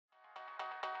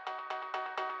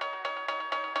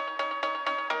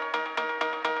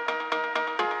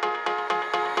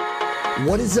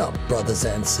What is up, brothers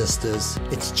and sisters?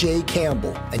 It's Jay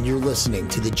Campbell, and you're listening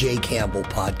to the Jay Campbell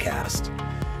Podcast.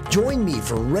 Join me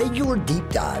for regular deep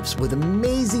dives with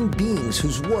amazing beings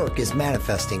whose work is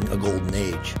manifesting a golden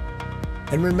age.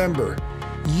 And remember,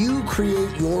 you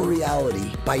create your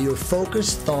reality by your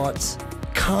focused thoughts,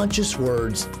 conscious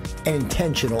words, and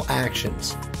intentional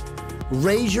actions.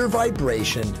 Raise your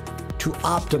vibration to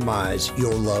optimize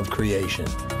your love creation.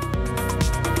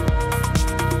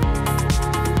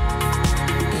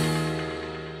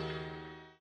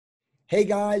 Hey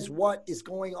guys, what is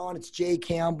going on? It's Jay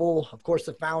Campbell, of course,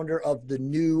 the founder of the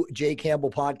new Jay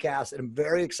Campbell Podcast. And I'm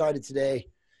very excited today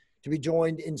to be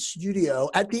joined in studio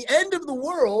at the end of the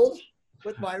world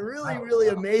with my really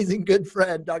amazing good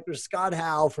friend, Dr. Scott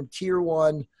Howell from Tier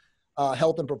 1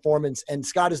 Health and Performance. And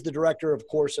Scott is the director, of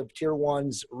course, of Tier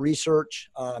 1's research.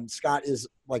 Scott is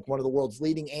like one of the world's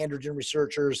leading androgen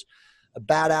researchers, a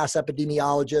badass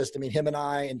epidemiologist. I mean, him and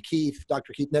I and Keith,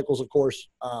 Dr. Keith Nichols, of course,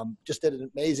 just did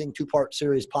an amazing two-part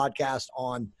series podcast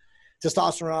on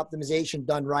testosterone optimization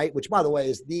done right, which, by the way,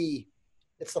 is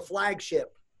it's the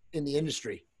flagship in the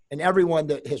industry. And everyone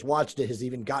that has watched it has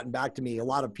even gotten back to me. A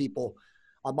lot of people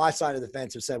on my side of the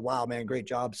fence have said, wow, man, great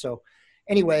job. So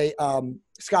anyway,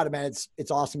 Scott, man,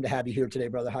 it's awesome to have you here today,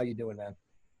 brother. How you doing, man?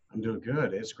 I'm doing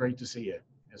good. It's great to see you.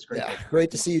 It's great. Yeah,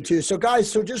 great to see you too. So guys,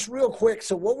 so just real quick.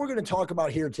 So what we're going to talk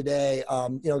about here today,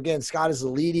 again, Scott is the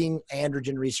leading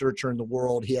androgen researcher in the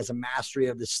world. He has a mastery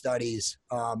of the studies.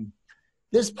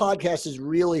 This podcast is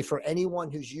really for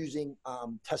anyone who's using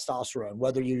testosterone,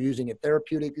 whether you're using it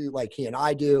therapeutically like he and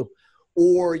I do,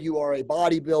 or you are a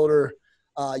bodybuilder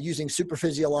using super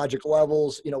physiologic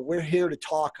levels. You know, we're here to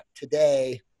talk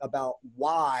today about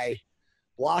why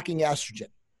blocking estrogen,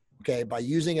 okay, by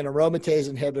using an aromatase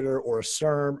inhibitor or a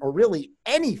SERM or really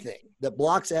anything that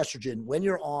blocks estrogen when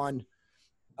you're on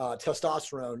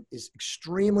testosterone is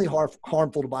extremely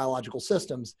harmful to biological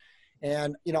systems.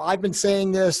 And, you know, I've been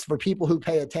saying this for people who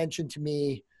pay attention to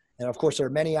me. And of course, there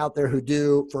are many out there who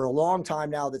do for a long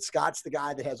time now that Scott's the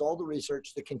guy that has all the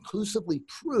research that conclusively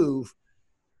prove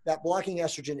that blocking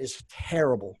estrogen is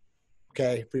terrible,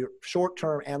 okay, for your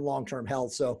short-term and long-term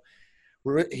health. So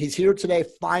he's here today.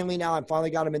 Finally, now I finally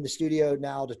got him in the studio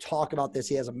now to talk about this.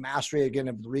 He has a mastery again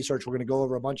of the research. We're going to go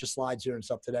over a bunch of slides here and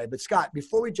stuff today. But Scott,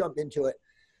 before we jump into it,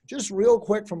 just real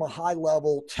quick from a high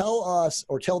level, tell us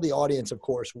or tell the audience, of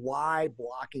course, why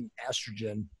blocking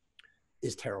estrogen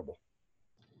is terrible.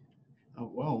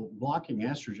 Well, blocking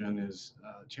estrogen is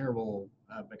terrible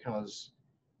because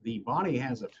the body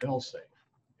has a fail-safe,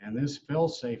 and this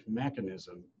fail-safe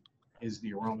mechanism is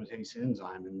the aromatase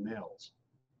enzyme in males.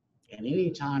 And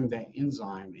anytime that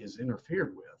enzyme is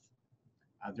interfered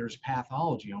with, there's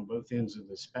pathology on both ends of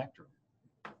the spectrum.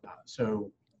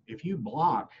 So if you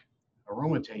block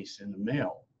aromatase in the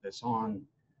male that's on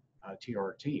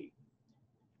TRT,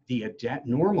 the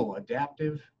normal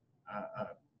adaptive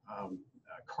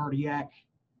cardiac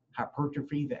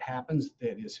hypertrophy that happens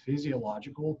that is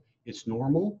physiological, it's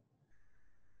normal,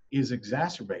 is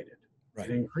exacerbated. Right.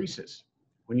 It increases.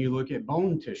 When you look at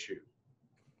bone tissue,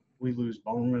 we lose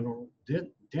bone mineral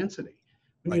density.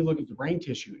 When you look at the brain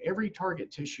tissue, every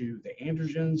target tissue the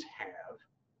androgens have,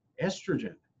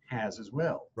 estrogen has as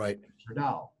well. Right.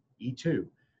 Estradiol, E2.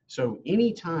 So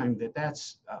anytime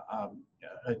that's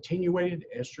attenuated,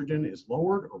 estrogen is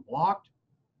lowered or blocked,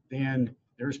 then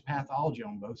there's pathology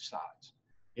on both sides.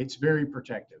 It's very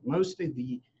protective. Most of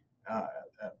the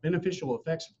beneficial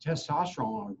effects of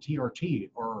testosterone on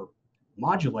TRT are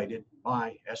modulated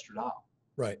by estradiol.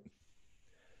 Right.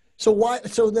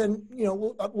 So then, you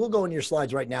know, we'll go into your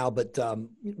slides right now, but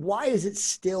why is it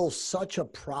still such a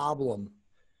problem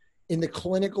in the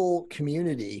clinical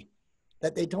community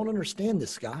that they don't understand this,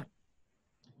 Scott?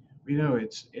 You know,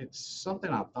 it's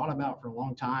something I've thought about for a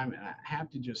long time, and I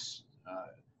have to just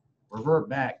revert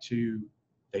back to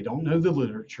they don't know the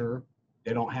literature.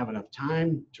 They don't have enough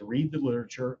time to read the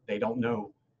literature. They don't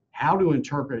know how to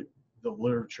interpret the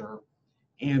literature,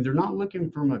 and they're not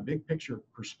looking from a big picture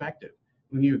perspective.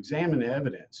 When you examine the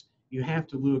evidence, you have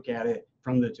to look at it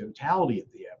from the totality of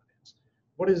the evidence.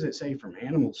 What does it say from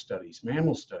animal studies,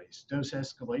 mammal studies, dose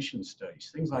escalation studies,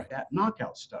 things like that,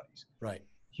 knockout studies, right?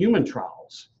 Human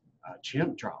trials,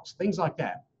 chimp trials, things like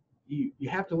that. You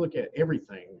have to look at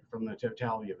everything from the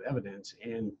totality of evidence.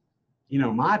 And, you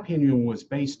know, my opinion was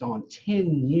based on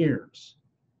 10 years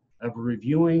of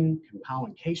reviewing,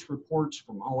 compiling case reports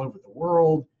from all over the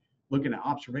world, looking at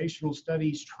observational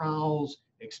studies, trials,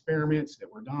 experiments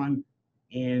that were done.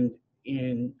 And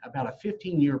in about a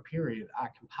 15-year period, I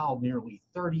compiled nearly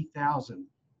 30,000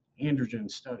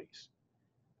 androgen studies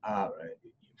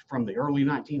from the early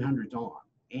 1900s on.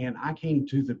 And I came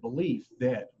to the belief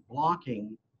that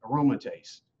blocking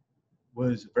aromatase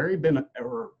was very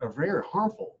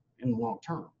harmful in the long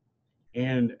term.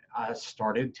 And I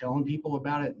started telling people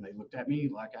about it, and they looked at me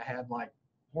like I had like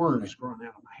horns growing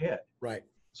out of my head. Right.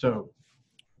 So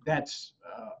that's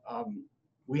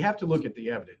we have to look at the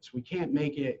evidence. We can't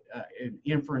make it an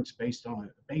inference based on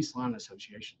a baseline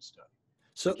association study.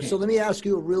 So let me ask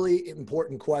you a really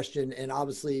important question. And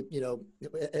obviously, you know,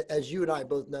 as you and I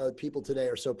both know, people today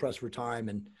are so pressed for time,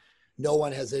 and no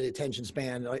one has the attention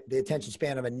span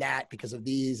of a gnat because of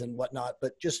these and whatnot.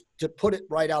 But just to put it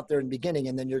right out there in the beginning,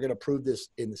 and then you're going to prove this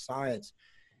in the science,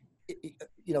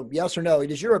 you know, yes or no,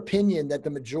 it is your opinion that the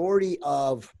majority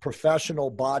of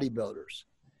professional bodybuilders,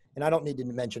 and I don't need to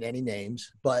mention any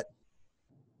names, but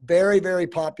very, very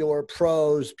popular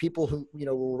pros, people who, you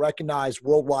know, were recognized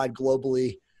worldwide,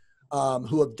 globally,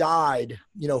 who have died,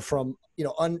 you know, from,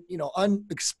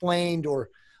 unexplained, or,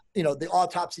 you know, the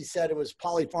autopsy said it was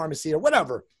polypharmacy or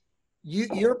whatever.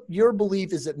 Your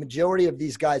belief is that majority of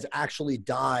these guys actually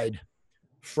died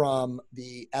from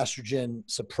the estrogen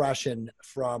suppression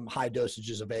from high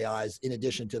dosages of AIs, in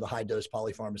addition to the high dose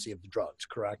polypharmacy of the drugs,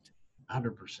 correct?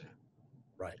 100%.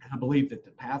 Right. I believe that the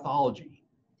pathology,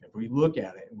 if we look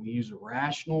at it and we use a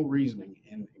rational reasoning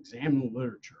and examine the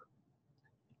literature,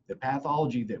 the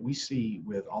pathology that we see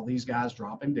with all these guys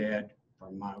dropping dead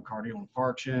from myocardial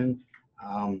infarction,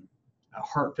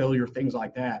 heart failure, things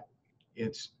like that,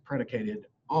 it's predicated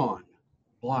on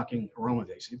blocking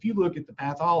aromatase. If you look at the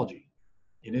pathology,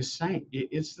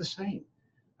 it's the same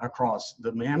across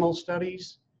the mammal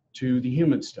studies to the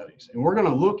human studies. And we're going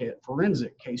to look at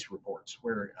forensic case reports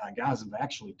where guys have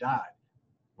actually died.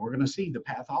 We're going to see the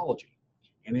pathology,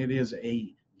 and it is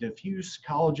a diffuse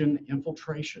collagen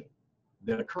infiltration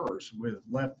that occurs with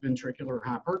left ventricular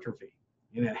hypertrophy,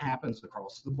 and it happens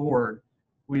across the board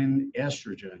when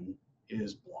estrogen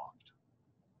is blocked.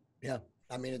 Yeah,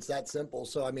 I mean, it's that simple.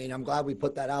 So, I mean, I'm glad we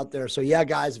put that out there. So, yeah,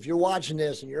 guys, if you're watching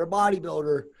this and you're a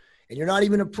bodybuilder and you're not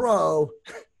even a pro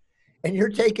and you're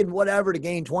taking whatever to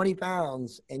gain 20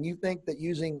 pounds, and you think that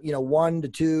using, you know, 1 to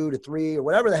 2 to 3 or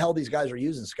whatever the hell these guys are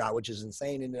using, Scott, which is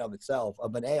insane in and of itself,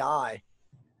 of an AI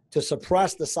to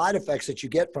suppress the side effects that you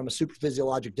get from a super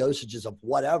physiologic dosages of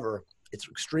whatever, it's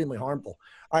extremely harmful.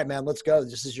 All right, man, let's go.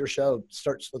 This is your show.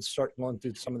 Let's start going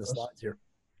through some of the slides here.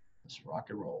 Let's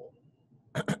rock and roll.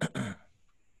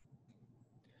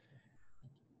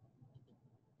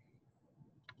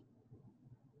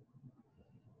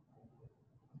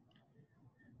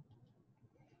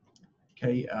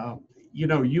 Okay, you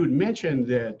know, you had mentioned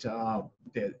that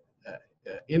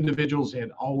individuals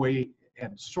had always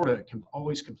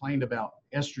complained about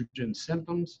estrogen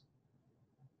symptoms.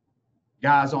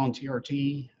 Guys on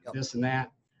TRT, Yep. this and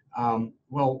that.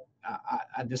 Well,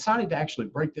 I decided to actually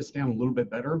break this down a little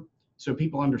bit better so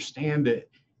people understand that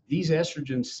these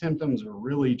estrogen symptoms are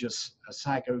really just a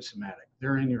psychosomatic.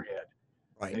 They're in your head.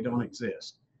 Right. They don't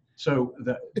exist. So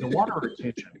the water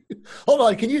retention. Hold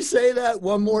on. Can you say that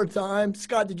one more time?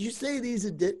 Scott, did you say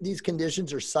these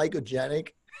conditions are psychogenic?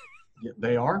 Yeah,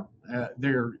 they are.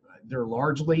 They're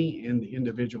largely in the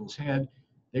individual's head.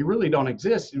 They really don't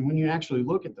exist. And when you actually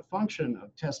look at the function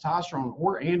of testosterone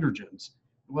or androgens,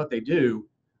 what they do,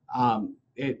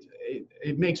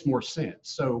 it makes more sense.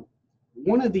 So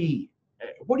what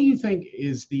do you think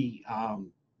is the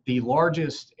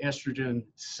largest estrogen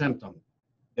symptom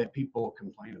that people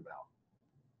complain about?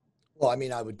 Well, I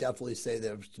mean, I would definitely say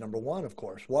there's number one, of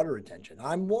course, water retention.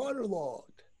 I'm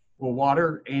waterlogged. Well,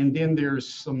 water, and then there's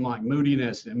some like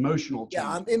moodiness, emotional change.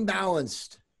 Yeah, I'm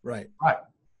imbalanced. Right. Right.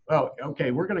 Well,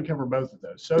 okay, we're going to cover both of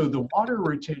those. So the water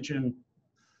retention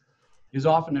is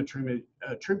often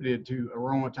attributed to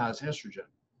aromatase estrogen.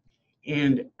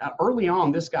 And early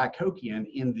on, this guy Kokian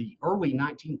in the early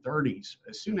 1930s,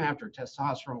 as soon after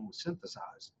testosterone was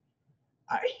synthesized,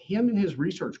 him and his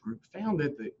research group found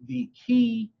that the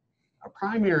key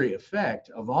primary effect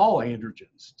of all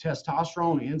androgens,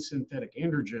 testosterone and synthetic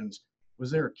androgens, was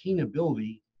their keen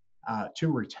ability to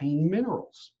retain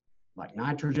minerals like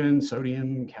nitrogen,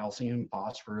 sodium, calcium,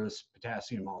 phosphorus,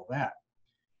 potassium, all that.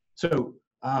 So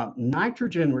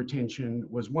nitrogen retention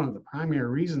was one of the primary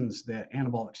reasons that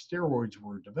anabolic steroids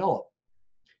were developed.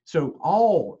 So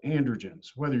all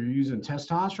androgens, whether you're using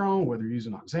testosterone, whether you're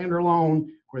using oxandrolone,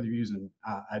 whether you're using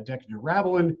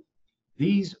decadurabolin,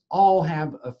 these all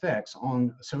have effects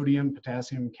on sodium,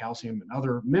 potassium, calcium, and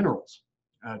other minerals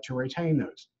to retain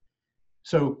those.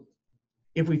 So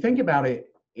if we think about it,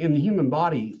 in the human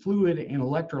body, fluid and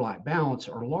electrolyte balance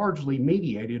are largely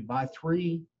mediated by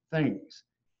three things.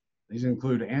 These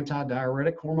include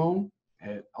antidiuretic hormone,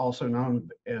 also known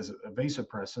as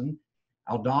vasopressin,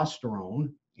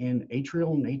 aldosterone, and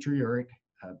atrial natriuretic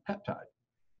peptide.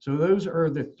 So those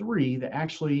are the three that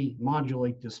actually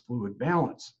modulate this fluid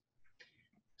balance.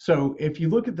 So if you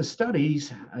look at the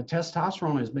studies,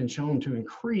 testosterone has been shown to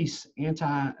increase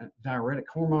antidiuretic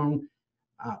hormone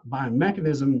by a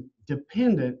mechanism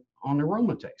dependent on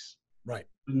aromatase, Right.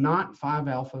 not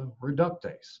 5-alpha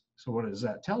reductase. So what does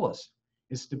that tell us?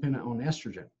 It's dependent on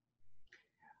estrogen.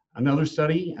 Another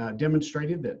study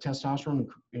demonstrated that testosterone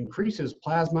increases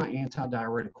plasma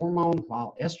antidiuretic hormone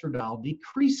while estradiol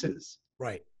decreases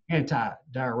Right.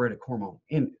 antidiuretic hormone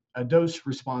in a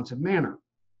dose-responsive manner.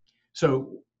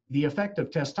 So the effect of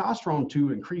testosterone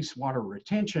to increase water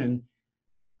retention,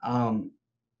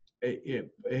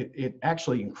 it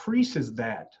actually increases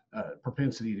that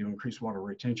propensity to increase water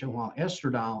retention, while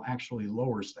estradiol actually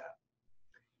lowers that.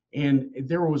 And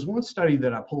there was one study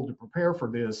that I pulled to prepare for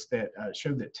this that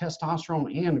showed that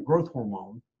testosterone and growth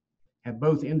hormone have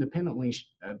both independently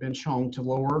been shown to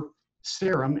lower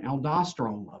serum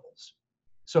aldosterone levels.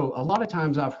 So a lot of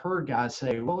times I've heard guys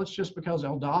say, well, it's just because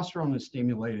aldosterone is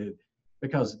stimulated,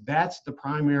 because that's the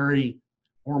primary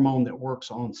hormone that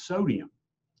works on sodium.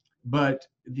 But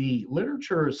the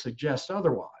literature suggests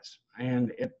otherwise.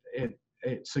 And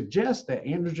it suggests that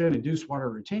androgen-induced water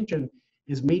retention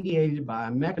is mediated by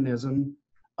a mechanism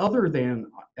other than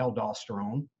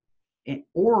aldosterone,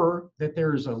 or that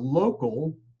there is a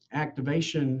local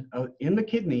activation in the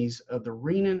kidneys of the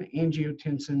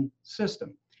renin-angiotensin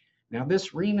system. Now, this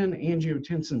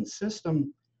renin-angiotensin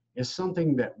system is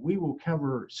something that we will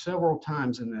cover several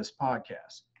times in this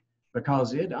podcast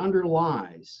because it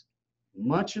underlies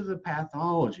much of the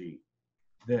pathology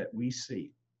that we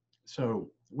see. So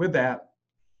with that,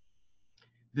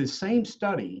 the same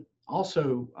study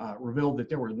also revealed that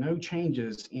there were no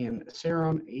changes in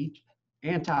serum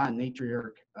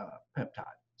anti-natriuretic peptide,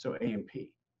 so AMP.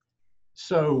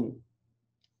 So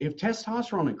if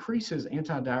testosterone increases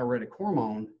antidiuretic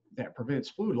hormone that prevents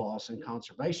fluid loss and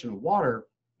conservation of water,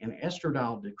 and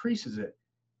estradiol decreases it,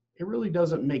 it really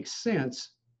doesn't make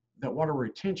sense that water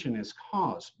retention is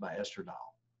caused by estradiol,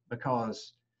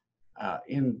 because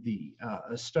in the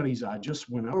studies I just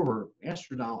went over,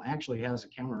 estradiol actually has a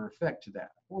counter effect to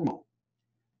that hormone.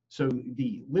 So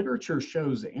the literature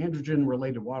shows that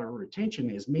androgen-related water retention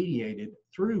is mediated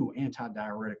through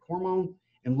antidiuretic hormone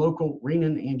and local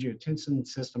renin-angiotensin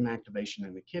system activation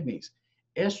in the kidneys.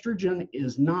 Estrogen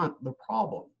is not the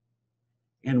problem.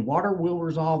 And water will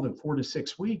resolve in 4 to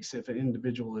 6 weeks if an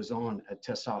individual is on a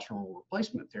testosterone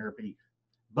replacement therapy,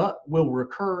 but will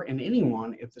recur in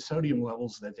anyone if the sodium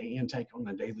levels that they intake on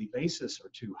a daily basis are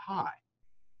too high.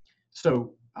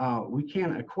 So we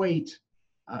can't equate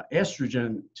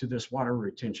estrogen to this water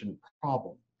retention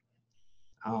problem.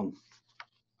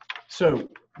 So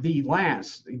the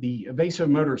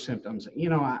vasomotor symptoms, you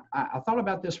know, I thought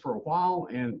about this for a while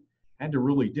and had to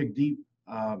really dig deep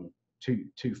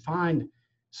to find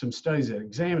some studies that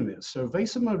examine this. So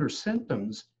vasomotor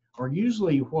symptoms are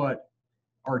usually what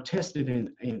are tested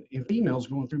in females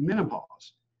going through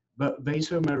menopause, but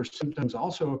vasomotor symptoms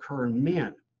also occur in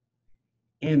men.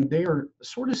 And they are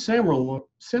sort of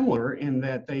similar in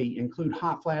that they include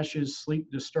hot flashes,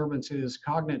 sleep disturbances,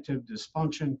 cognitive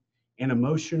dysfunction, and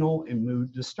emotional and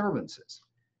mood disturbances.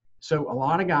 So a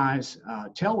lot of guys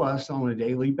tell us on a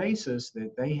daily basis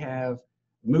that they have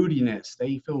moodiness,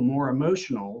 they feel more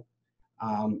emotional,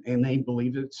 and they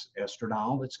believe it's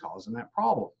estradiol that's causing that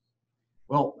problem.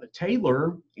 Well,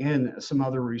 Taylor and some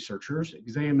other researchers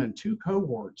examined two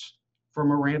cohorts from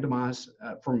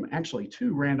actually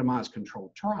two randomized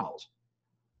controlled trials.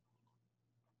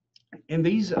 And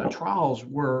these trials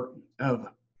were of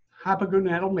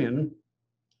hypogonadal men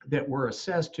that were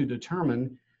assessed to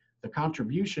determine the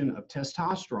contribution of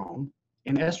testosterone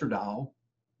and estradiol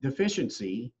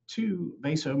deficiency to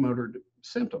vasomotor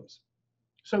symptoms.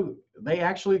 So they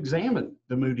actually examined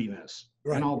the moodiness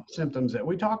and all the symptoms that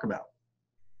we talk about.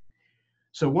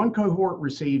 So one cohort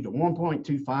received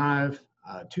 1.25,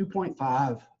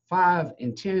 2.5, 5,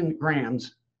 and 10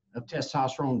 grams of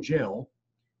testosterone gel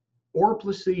or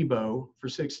placebo for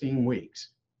 16 weeks.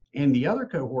 And the other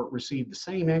cohort received the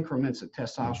same increments of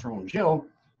testosterone gel,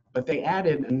 but they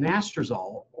added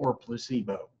anastrozole or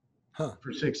placebo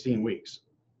for 16 weeks.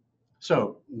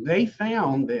 So they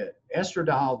found that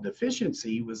estradiol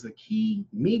deficiency was the key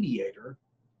mediator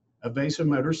of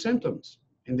vasomotor symptoms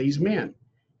in these men,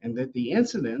 and that the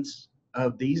incidence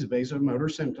of these vasomotor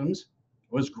symptoms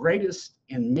was greatest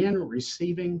in men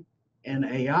receiving an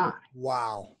AI.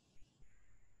 Wow.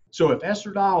 So if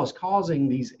estradiol is causing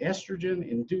these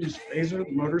estrogen-induced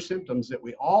vasomotor symptoms that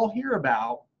we all hear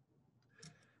about,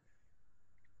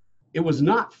 it was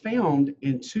not found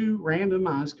in two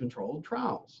randomized controlled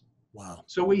trials. Wow.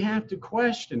 So we have to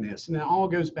question this. And it all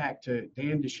goes back to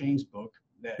Dan Deshane's book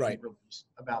that he released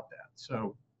about that.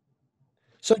 So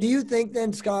do you think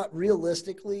then, Scott,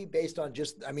 realistically, based on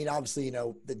just, I mean, obviously, you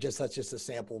know, that's just a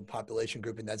sample population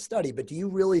group in that study, but do you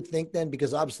really think then,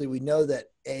 because obviously we know that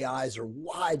AIs are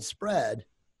widespread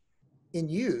in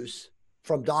use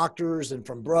from doctors and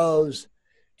from bros,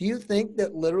 do you think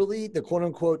that literally the quote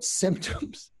unquote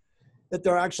symptoms that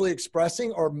they're actually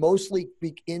expressing are mostly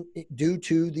due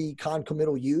to the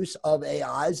concomitant use of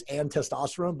AIs and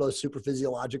testosterone, both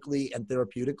superphysiologically and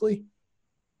therapeutically?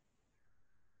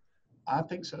 I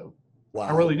think so. Wow.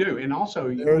 I really do. And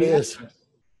also, there it is.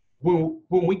 When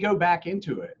we go back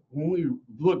into it, when we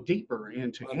look deeper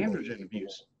into androgen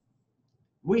abuse,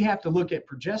 we have to look at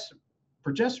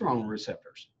progesterone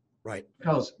receptors. Right.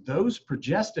 Because those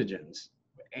progestogens,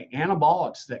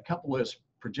 anabolics that couple as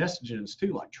progestogens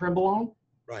too, like trenbolone,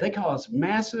 they cause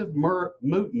massive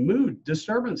mood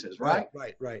disturbances, right?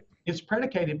 Right. It's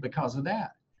predicated because of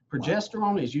that.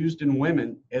 Progesterone is used in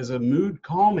women as a mood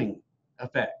calming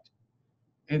effect.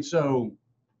 And so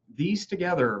these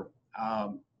together,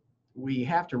 we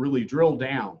have to really drill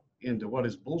down into what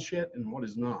is bullshit and what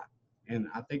is not. And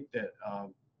I think that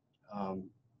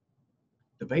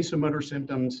the vasomotor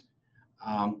symptoms,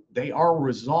 they are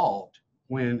resolved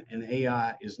when an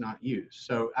AI is not used.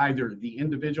 So either the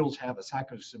individuals have a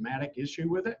psychosomatic issue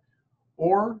with it,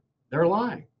 or they're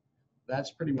lying.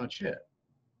 That's pretty much it.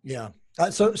 Yeah.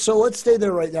 So let's stay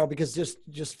there right now, because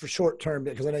just for short term,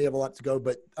 because I know you have a lot to go,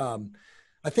 but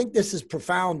I think this is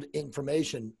profound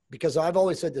information, because I've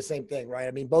always said the same thing, right?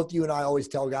 I mean, both you and I always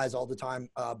tell guys all the time,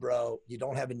 bro, you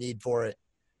don't have a need for it.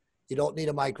 You don't need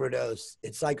a microdose.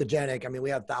 It's psychogenic. I mean, we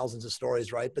have thousands of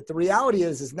stories, right? But the reality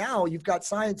is now you've got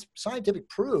scientific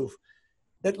proof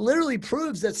that literally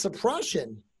proves that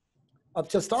suppression of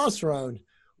testosterone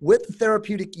with the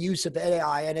therapeutic use of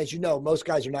AI, and as you know, most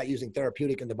guys are not using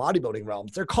therapeutic in the bodybuilding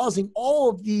realms. They're causing all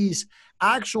of these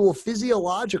actual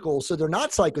physiological, so they're not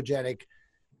psychogenic,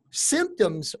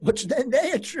 symptoms, which then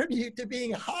they attribute to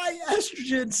being high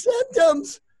estrogen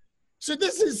symptoms. So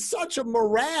this is such a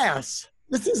morass.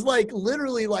 This is like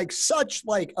literally like such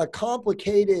like a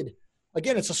complicated,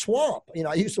 again, it's a swamp. You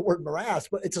know, I use the word morass,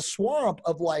 but it's a swamp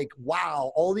of like,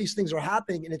 wow, all these things are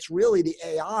happening. And it's really the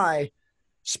AI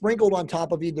sprinkled on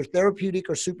top of either therapeutic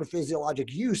or super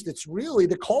physiologic use that's really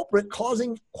the culprit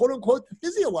causing, quote unquote, the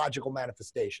physiological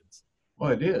manifestations.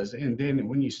 Well, it is. And then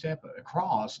when you step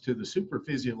across to the super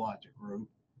physiologic group,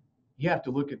 you have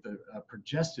to look at the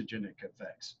progestogenic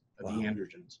effects of the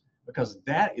androgens, because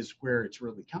that is where it's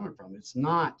really coming from. It's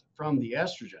not from the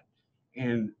estrogen.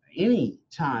 And any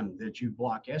time that you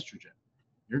block estrogen,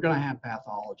 you're going to have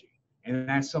pathology. And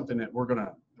that's something that we're going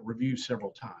to review several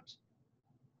times.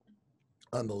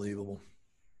 Unbelievable.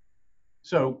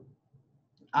 So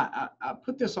I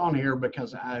put this on here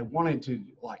because I wanted to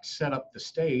like set up the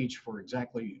stage for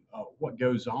exactly what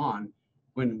goes on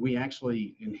when we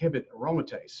actually inhibit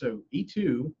aromatase. So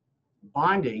E2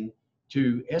 binding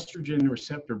to estrogen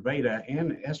receptor beta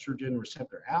and estrogen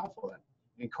receptor alpha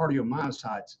and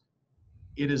cardiomyocytes,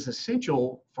 it is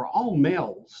essential for all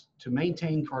males to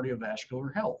maintain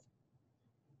cardiovascular health.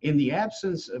 In the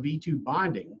absence of E2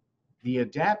 binding, the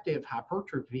adaptive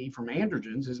hypertrophy from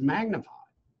androgens is magnified.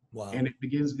 Wow. And it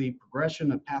begins the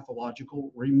progression of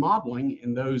pathological remodeling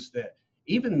in those that,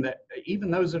 even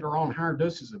those that are on higher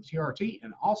doses of TRT,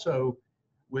 and also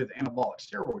with anabolic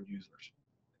steroid users.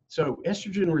 So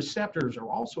estrogen receptors are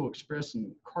also expressed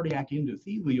in cardiac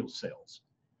endothelial cells,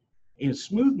 in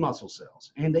smooth muscle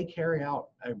cells, and they carry out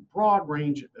a broad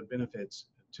range of benefits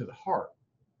to the heart.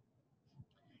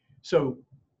 So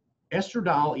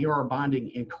estradiol ER binding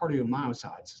in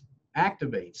cardiomyocytes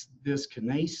activates this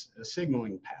kinase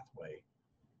signaling pathway.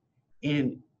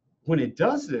 And when it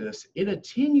does this, it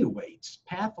attenuates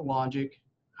pathologic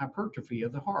hypertrophy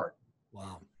of the heart.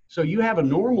 Wow. So you have a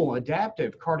normal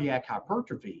adaptive cardiac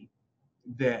hypertrophy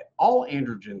that all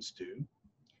androgens do.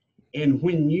 And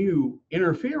when you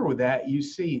interfere with that, you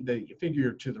see the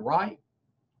figure to the right.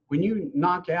 When you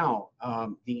knock out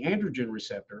the androgen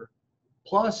receptor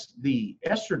plus the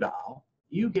estradiol,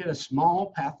 you get a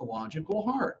small pathological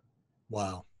heart.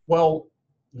 Wow. Well,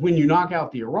 when you knock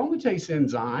out the aromatase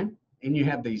enzyme and you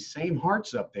have these same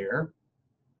hearts up there,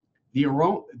 the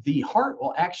heart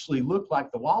will actually look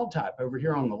like the wild type over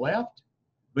here on the left,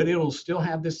 but it'll still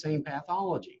have the same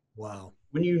pathology. Wow.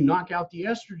 When you knock out the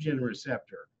estrogen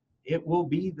receptor, it will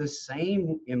be the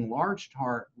same enlarged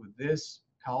heart with this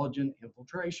collagen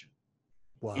infiltration.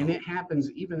 Wow. And it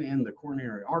happens even in the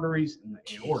coronary arteries and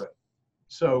the aorta.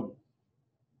 So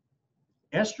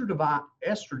estradiol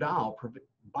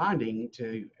binding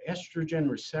to estrogen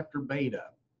receptor beta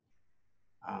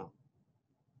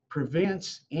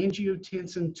prevents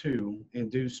angiotensin II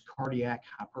induced cardiac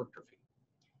hypertrophy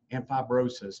and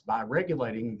fibrosis by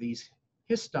regulating these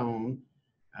histone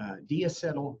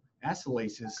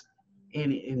deacetylases,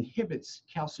 and it inhibits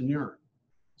calcineurin.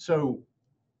 So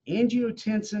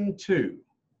angiotensin II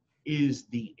is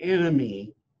the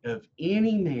enemy of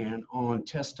any man on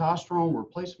testosterone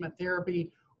replacement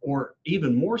therapy, or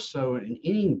even more so in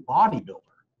any bodybuilder.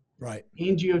 Right.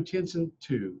 Angiotensin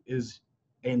II is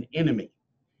an enemy.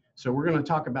 So we're going to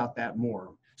talk about that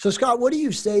more. So Scott, what do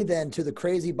you say then to the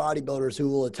crazy bodybuilders who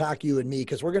will attack you and me?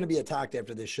 Because we're going to be attacked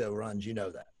after this show runs. You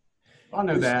know that. I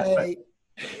know that. Say,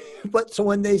 but so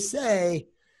when they say,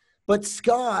 but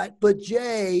Scott, but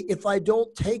Jay, if I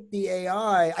don't take the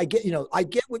AI, I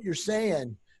get what you're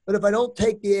saying. But if I don't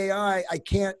take the AI, I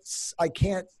can't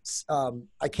stand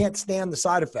the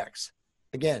side effects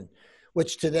again,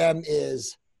 which to them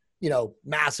is,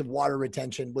 massive water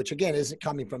retention, which again isn't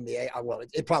coming from the AI. Well,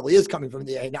 it probably is coming from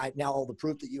the AI now, all the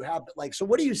proof that you have. But so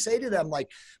what do you say to them?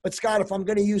 Like, but Scott, if I'm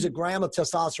going to use a gram of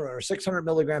testosterone or 600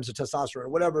 milligrams of testosterone or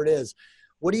whatever it is,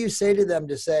 what do you say to them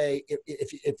to say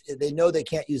if they know they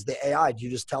can't use the AI? Do you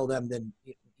just tell them then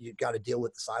you got to deal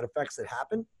with the side effects that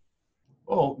happen?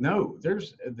 Well, no,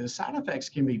 the side effects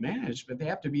can be managed, but they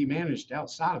have to be managed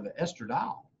outside of the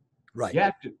estradiol. Right.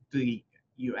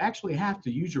 You actually have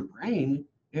to use your brain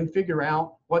and figure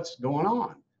out what's going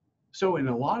on. So in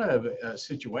a lot of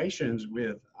situations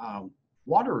with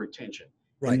water retention,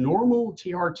 right. in normal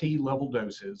TRT level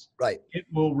doses, right. it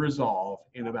will resolve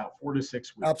in about 4 to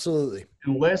 6 weeks. Absolutely.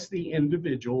 Unless the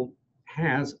individual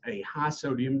has a high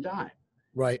sodium diet.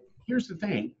 Right. Here's the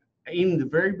thing. In the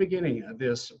very beginning of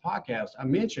this podcast, I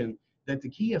mentioned that the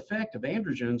key effect of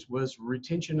androgens was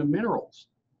retention of minerals.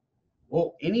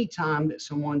 Well, anytime that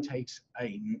someone takes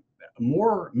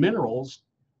more minerals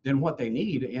than what they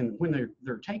need, and when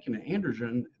they're taking an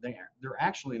androgen, they're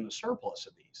actually in the surplus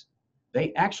of these.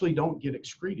 They actually don't get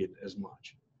excreted as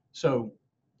much. So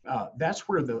that's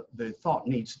where the thought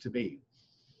needs to be.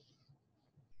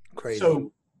 Crazy.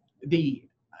 So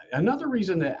another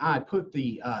reason that I put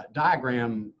the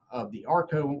diagram of the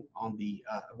ARCO on the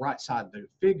right side of the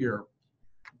figure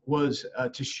was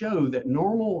to show that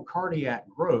normal cardiac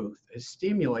growth is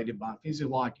stimulated by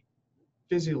physiologic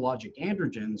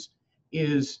androgens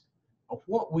is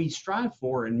what we strive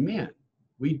for in men.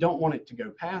 We don't want it to go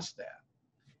past that.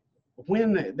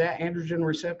 When that androgen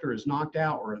receptor is knocked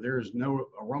out or there is no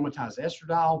aromatase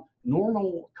estradiol,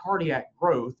 normal cardiac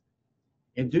growth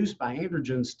induced by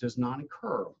androgens does not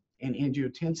occur, and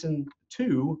angiotensin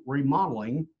II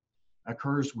remodeling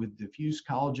occurs with diffuse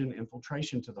collagen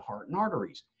infiltration to the heart and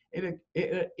arteries.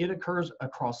 It occurs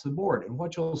across the board, and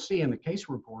what you'll see in the case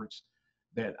reports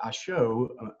that I show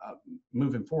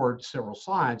moving forward several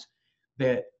slides,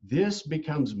 that this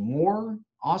becomes more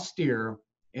austere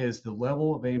as the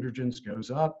level of androgens goes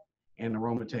up and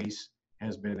aromatase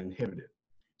has been inhibited.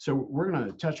 So we're going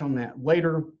to touch on that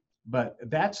later, but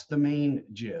that's the main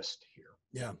gist here.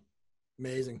 Yeah.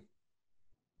 Amazing.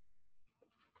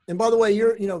 And by the way,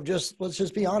 let's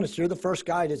just be honest. You're the first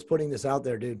guy that's putting this out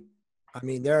there, dude. I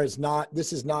mean,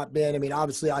 this has not been,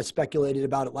 obviously I speculated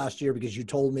about it last year because you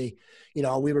told me,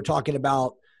 we were talking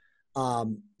about,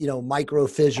 micro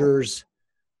fissures,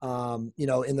 in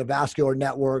the vascular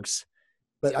networks.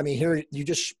 But here you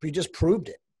just proved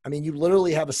it. You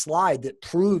literally have a slide that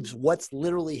proves what's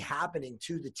literally happening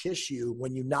to the tissue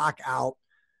when you knock out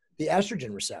the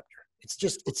estrogen receptor.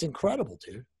 It's incredible,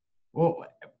 dude. Well,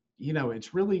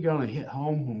 it's really going to hit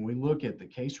home when we look at the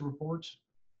case reports,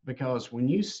 because when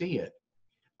you see it,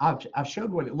 I've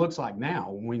showed what it looks like now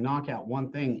when we knock out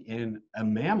one thing in a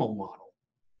mammal model.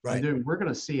 Right. And then we're going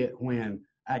to see it when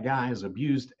a guy has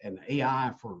abused an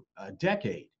AI for a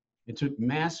decade and took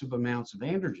massive amounts of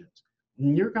androgens.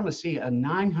 And you're going to see a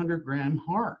 900-gram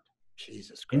heart.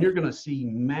 Jesus Christ. And you're going to see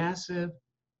massive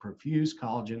profuse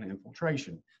collagen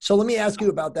infiltration. So let me ask you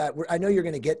about that. I know you're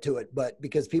going to get to it, but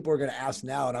because people are going to ask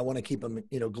now, and I want to keep them,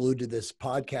 glued to this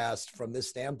podcast from this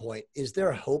standpoint, is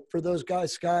there hope for those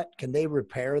guys, Scott? Can they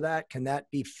repair that? Can that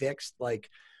be fixed, like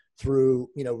through,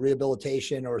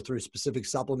 rehabilitation or through specific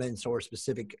supplements or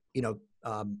specific,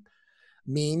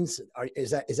 means?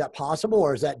 Is that possible,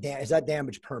 or is that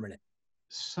damage permanent?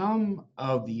 Some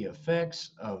of the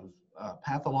effects of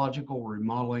pathological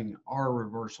remodeling are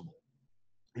reversible.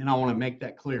 And I want to make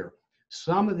that clear.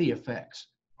 Some of the effects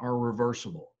are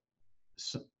reversible.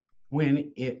 So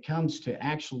when it comes to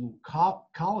actual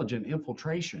collagen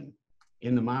infiltration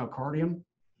in the myocardium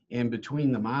and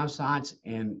between the myocytes,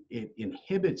 and it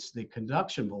inhibits the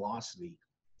conduction velocity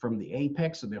from the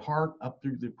apex of the heart up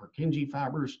through the Purkinje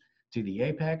fibers to the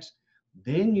apex,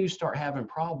 then you start having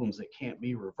problems that can't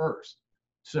be reversed.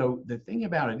 So the thing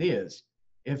about it is,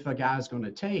 if a guy's going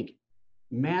to take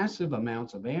massive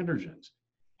amounts of androgens,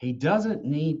 he doesn't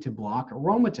need to block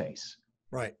aromatase.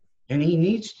 Right. And he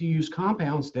needs to use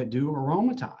compounds that do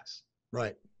aromatase.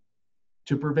 Right.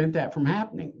 To prevent that from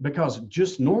happening, because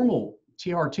just normal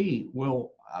TRT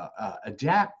will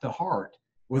adapt the heart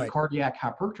with cardiac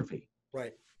hypertrophy.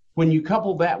 Right. When you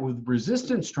couple that with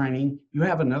resistance training, you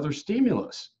have another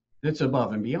stimulus that's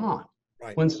above and beyond.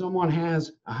 Right. When someone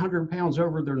has 100 pounds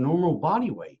over their normal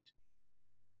body weight,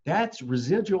 that's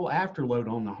residual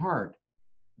afterload on the heart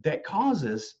that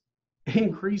causes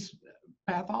increased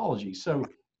pathology. So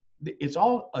it's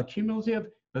all accumulative,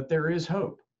 but there is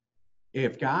hope.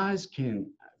 If guys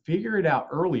can figure it out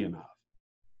early enough,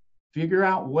 figure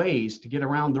out ways to get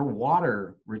around their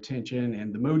water retention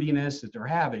and the moodiness that they're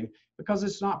having, because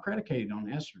it's not predicated on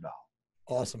estradiol.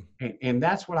 Awesome. And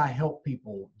that's what I help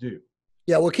people do.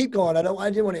 Yeah, well, keep going. I didn't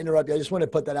want to interrupt you. I just want to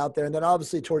put that out there. And then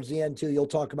obviously towards the end too, you'll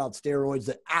talk about steroids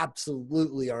that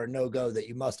absolutely are a no-go that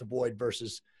you must avoid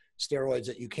versus steroids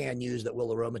that you can use that will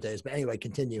aromatase. But anyway,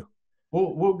 continue.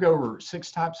 We'll go over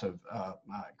 6 types of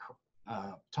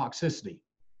toxicity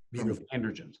from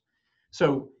androgens.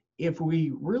 So if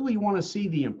we really want to see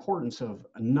the importance of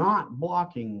not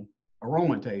blocking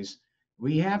aromatase,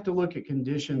 we have to look at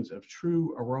conditions of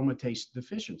true aromatase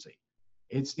deficiency.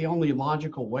 It's the only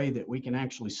logical way that we can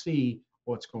actually see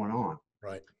what's going on.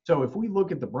 Right. So if we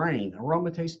look at the brain,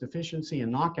 aromatase deficiency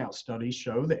and knockout studies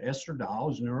show that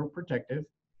estradiol is neuroprotective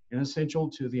and essential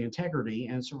to the integrity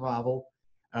and survival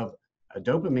of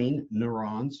dopamine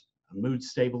neurons, mood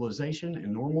stabilization,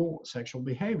 and normal sexual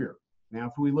behavior. Now,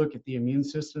 if we look at the immune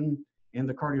system and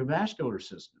the cardiovascular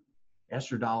system,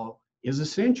 estradiol is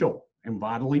essential and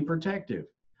vitally protective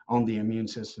on the immune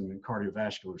system and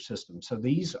cardiovascular system. So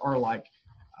these are like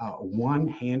one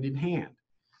hand in hand.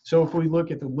 So if we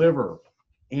look at the liver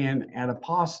and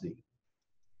adiposity,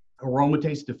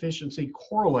 aromatase deficiency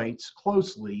correlates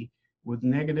closely with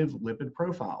negative lipid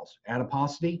profiles,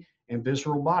 adiposity and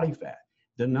visceral body fat.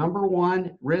 The number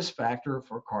one risk factor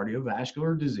for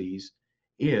cardiovascular disease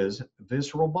is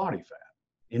visceral body fat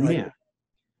in men.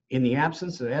 In the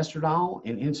absence of estradiol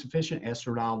and insufficient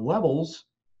estradiol levels,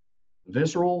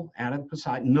 visceral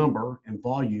adipocyte number and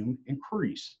volume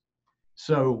increase.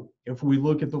 So if we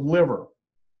look at the liver,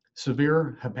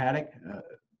 severe hepatic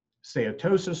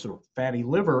steatosis or fatty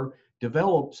liver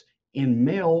develops in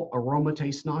male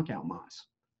aromatase knockout mice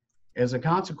as a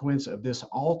consequence of this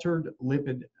altered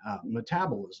lipid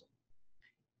metabolism.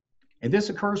 And this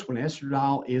occurs when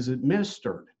estradiol is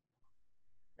administered.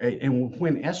 And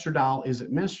when estradiol is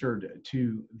administered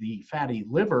to the fatty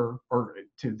liver, or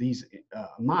to these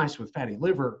mice with fatty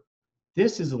liver,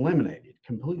 this is eliminated,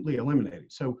 completely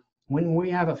eliminated. So when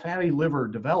we have a fatty liver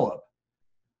develop,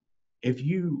 if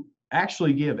you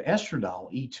actually give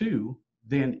estradiol, E2,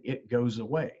 then it goes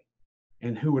away.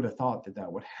 And who would have thought that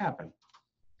that would happen?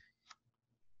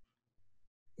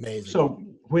 Amazing. So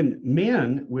when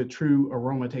men with true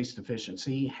aromatase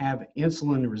deficiency have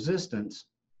insulin resistance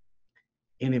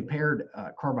and impaired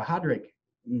carbohydrate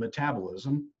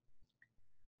metabolism,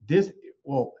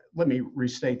 let me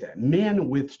restate that. Men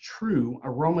with true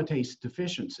aromatase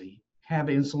deficiency have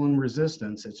insulin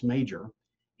resistance, it's major,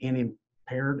 and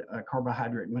impaired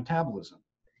carbohydrate metabolism.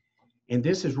 And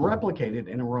this is replicated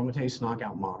in aromatase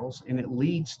knockout models, and it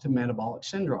leads to metabolic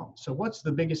syndrome. So what's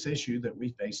the biggest issue that we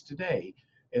face today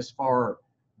as far,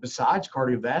 besides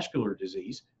cardiovascular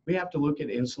disease? We have to look at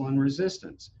insulin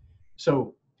resistance.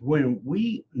 So when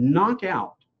we knock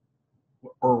out,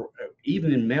 or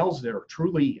even in males that are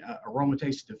truly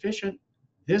aromatase deficient,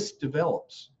 this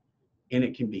develops and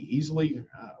it can be easily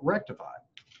rectified.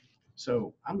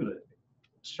 So I'm going to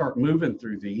start moving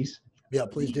through these. Yeah,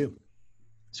 please do.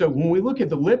 So when we look at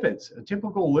the lipids, a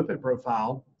typical lipid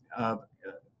profile of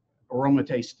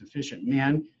aromatase deficient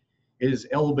men is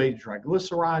elevated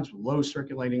triglycerides with low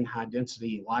circulating high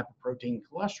density lipoprotein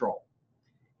cholesterol.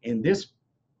 And this,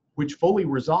 which fully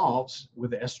resolves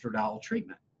with the estradiol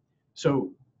treatment.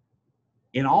 So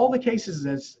in all the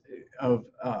cases of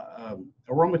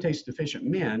aromatase deficient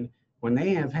men, when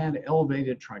they have had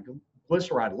elevated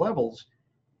triglyceride levels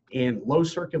and low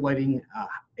circulating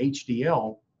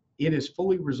HDL, it is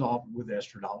fully resolved with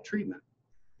estradiol treatment.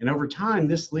 And over time,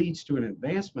 this leads to an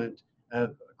advancement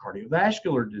of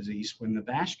cardiovascular disease when the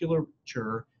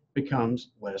vasculature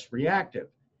becomes less reactive.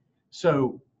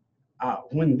 So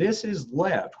when this is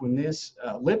left, when this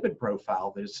lipid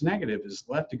profile that's negative is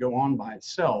left to go on by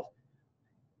itself,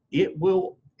 it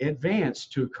will advance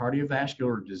to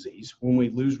cardiovascular disease when we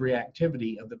lose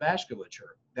reactivity of the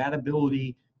vasculature, that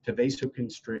ability to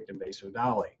vasoconstrict and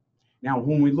vasodilate. Now,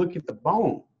 when we look at the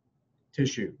bone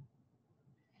tissue,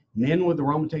 men with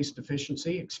aromatase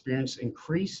deficiency experience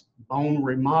increased bone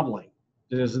remodeling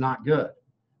that is not good,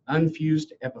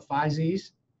 unfused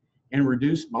epiphyses, and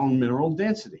reduced bone mineral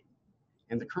density.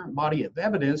 And the current body of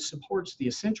evidence supports the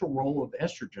essential role of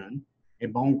estrogen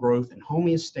in bone growth and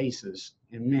homeostasis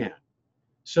in men.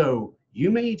 So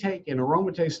you may take an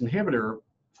aromatase inhibitor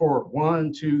for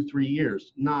 1, 2, 3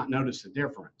 years, not notice the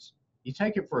difference. You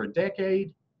take it for a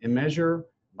decade and measure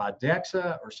by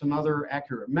DEXA or some other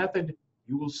accurate method,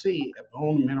 you will see a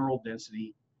bone mineral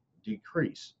density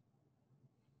decrease.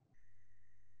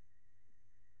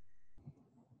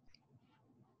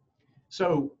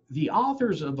 So the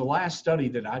authors of the last study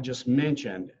that I just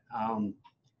mentioned,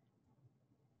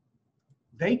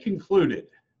 they concluded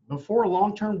before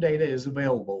long-term data is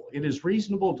available, it is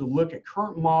reasonable to look at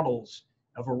current models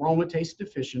of aromatase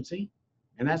deficiency,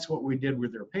 and that's what we did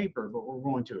with their paper, but we're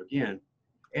going to again,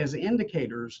 as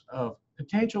indicators of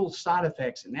potential side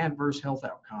effects and adverse health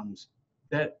outcomes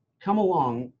that come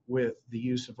along with the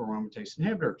use of aromatase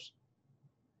inhibitors.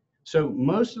 So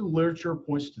most of the literature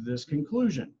points to this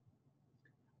conclusion.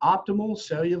 Optimal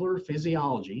cellular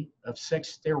physiology of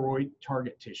sex steroid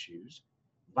target tissues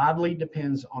vitally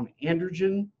depends on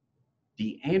androgen,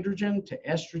 the androgen to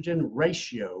estrogen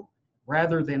ratio,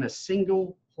 rather than a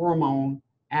single hormone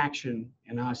action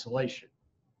in isolation.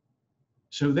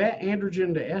 So that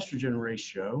androgen to estrogen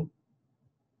ratio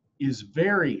is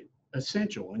very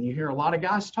essential. And you hear a lot of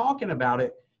guys talking about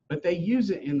it, but they use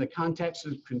it in the context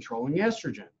of controlling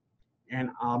estrogen.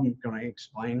 And I'm going to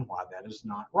explain why that is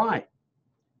not right.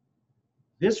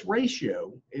 This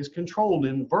ratio is controlled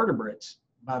in vertebrates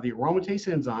by the aromatase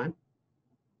enzyme,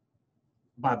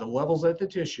 by the levels at the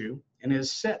tissue, and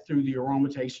is set through the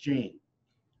aromatase gene.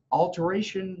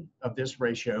 Alteration of this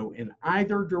ratio in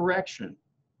either direction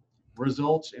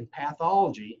results in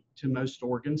pathology to most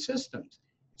organ systems.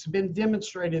 It's been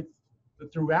demonstrated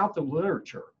throughout the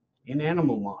literature in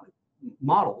animal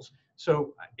models,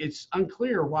 so it's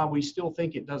unclear why we still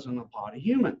think it doesn't apply to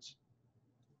humans.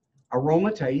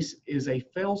 Aromatase is a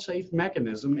fail-safe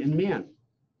mechanism in men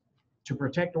to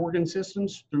protect organ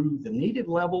systems through the needed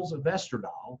levels of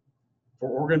estradiol for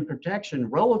organ protection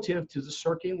relative to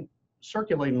the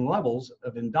circulating levels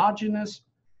of endogenous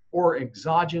or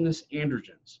exogenous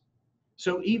androgens.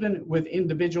 So even with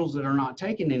individuals that are not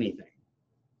taking anything,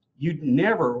 you'd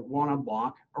never want to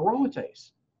block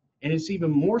aromatase. And it's even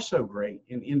more so great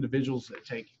in individuals that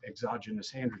take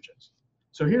exogenous androgens.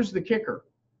 So here's the kicker.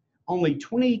 Only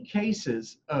 20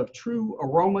 cases of true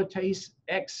aromatase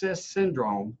excess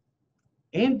syndrome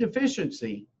and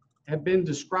deficiency have been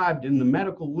described in the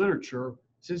medical literature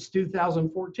since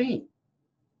 2014.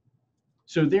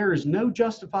 So there is no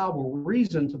justifiable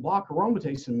reason to block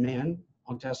aromatase in men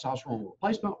on testosterone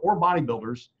replacement or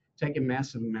bodybuilders taking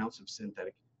massive amounts of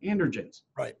synthetic androgens.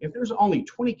 Right. If there's only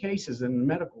 20 cases in the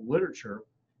medical literature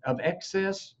of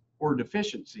excess or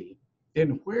deficiency,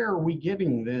 then where are we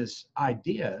getting this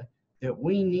idea that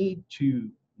we need to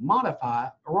modify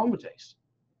aromatase?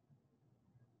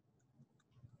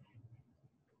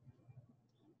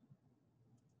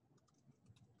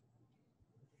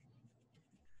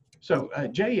 So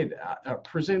Jay had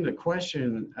presented a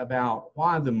question about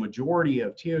why the majority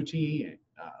of TOT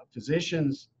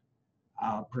physicians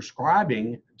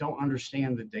prescribing don't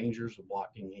understand the dangers of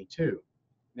blocking A2.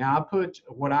 Now I put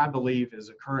what I believe is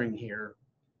occurring here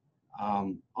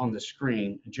on the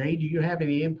screen. Jay, do you have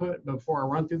any input before I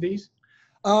run through these?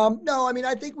 No, I mean,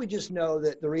 I think we just know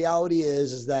that the reality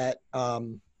is that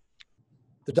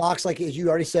the docs, like as you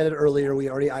already said it earlier,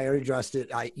 I already addressed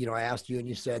it. I asked you and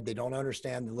you said they don't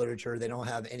understand the literature. They don't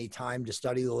have any time to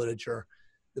study the literature.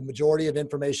 The majority of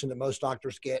information that most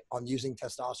doctors get on using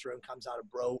testosterone comes out of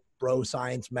bro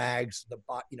science mags, the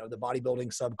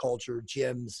bodybuilding subculture,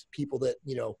 gyms, people that,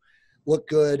 look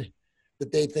good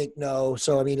that they think no.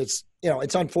 So, I mean, it's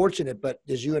unfortunate, but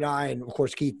as you and I, and of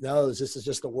course Keith knows, this is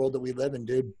just the world that we live in,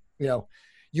 dude.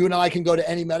 You and I can go to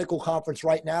any medical conference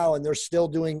right now and they're still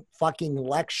doing fucking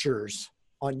lectures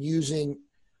on using,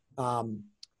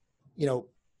 aromatase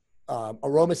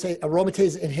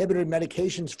inhibitor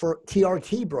medications for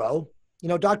TRT, bro.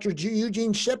 Dr.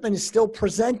 Eugene Shipman is still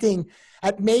presenting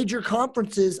at major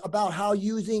conferences about how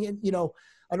using, an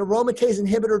aromatase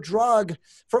inhibitor drug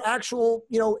for actual,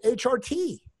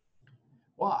 HRT.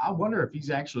 Well, I wonder if he's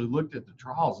actually looked at the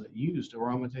trials that used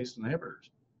aromatase inhibitors,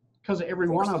 because every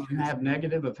one of them have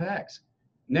negative effects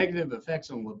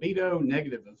on libido,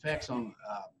 negative effects on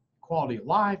quality of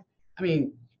life. I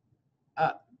mean,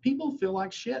 people feel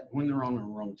like shit when they're on an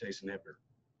aromatase inhibitor,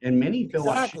 and many feel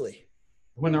like shit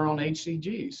when they're on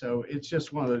HCG. So it's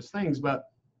just one of those things. But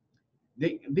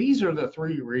These are the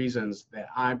three reasons that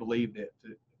I believe that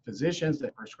the physicians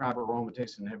that prescribe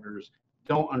aromatase inhibitors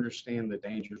don't understand the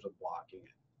dangers of blocking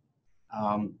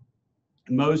it.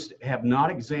 Most have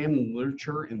not examined the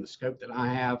literature in the scope that I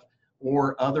have,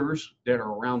 or others that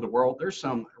are around the world. There's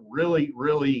some really,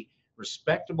 really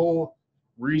respectable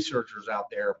researchers out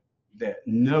there that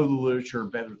know the literature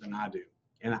better than I do.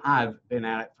 And I've been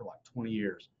at it for like 20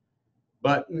 years.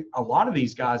 But a lot of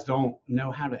these guys don't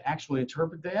know how to actually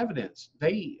interpret the evidence.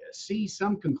 They see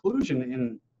some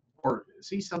conclusion or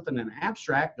see something in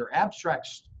abstract, they're abstract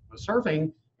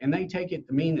surfing, and they take it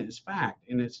to mean that it's fact.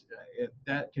 And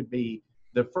that could be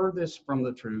the furthest from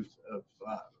the truth of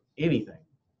anything.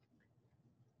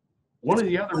 One of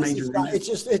the other major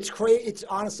reasons, it's crazy. It's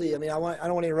honestly, I mean, I don't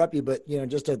want to interrupt you, but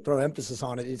just to throw emphasis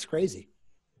on it, it's crazy.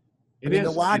 The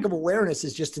lack of awareness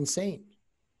is just insane.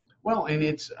 Well, and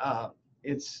it's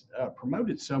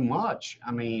promoted so much.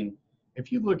 I mean,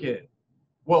 if you look at,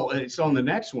 well, it's on the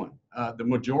next one. The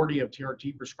majority of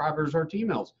TRT prescribers are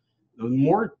T-males.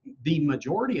 The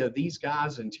majority of these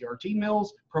guys in TRT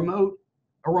mills promote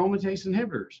aromatase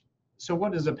inhibitors. So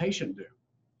what does a patient do?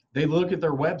 They look at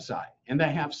their website and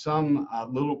they have some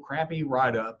little crappy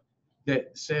write-up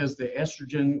that says the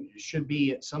estrogen should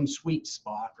be at some sweet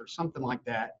spot or something like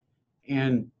that.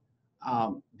 And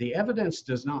the evidence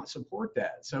does not support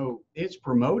that. So it's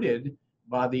promoted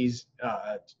by these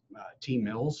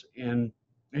T-mills, and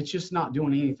it's just not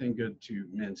doing anything good to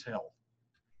men's health.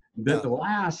 But the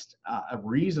last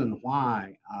reason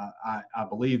why I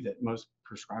believe that most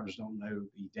prescribers don't know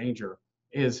the danger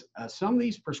is some of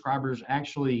these prescribers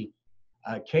actually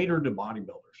cater to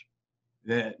bodybuilders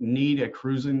that need a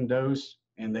cruising dose,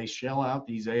 and they shell out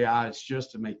these AIs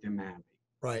just to make them happy.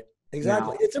 Right.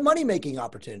 Exactly. Now, it's a money-making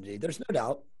opportunity. There's no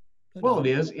doubt. Well, it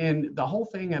is. And the whole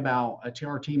thing about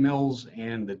TRT mills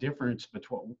and the difference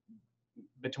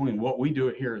between what we do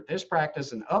here at this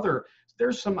practice and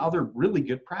there's some other really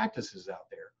good practices out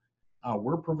there.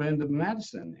 We're preventive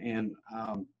medicine, and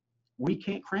we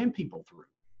can't cram people through.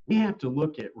 We have to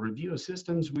look at review of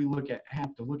systems. We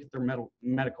have to look at their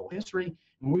medical history,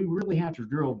 and we really have to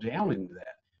drill down into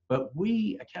that. But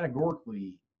we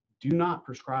categorically do not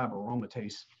prescribe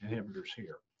aromatase inhibitors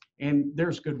here. And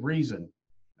there's good reason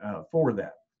for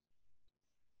that.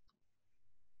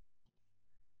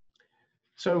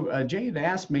 So Jay had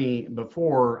asked me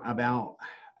before about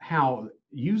how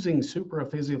using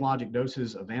supraphysiologic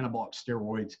doses of anabolic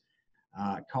steroids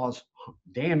cause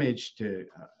damage to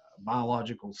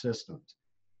biological systems.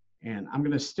 And I'm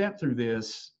going to step through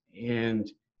this,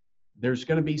 and there's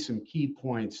going to be some key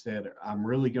points that I'm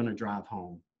really going to drive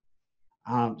home.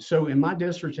 So in my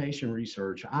dissertation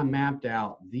research, I mapped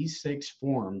out these 6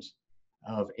 forms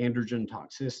of androgen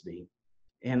toxicity.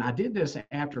 And I did this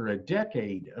after a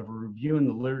decade of reviewing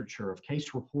the literature of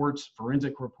case reports,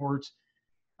 forensic reports,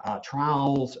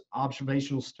 trials,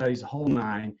 observational studies, the whole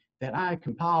 9 that I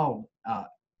compiled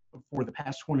for the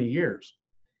past 20 years.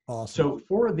 Awesome. So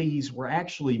 4 of these were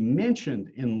actually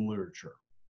mentioned in the literature.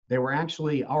 They were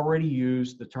actually already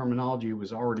used, the terminology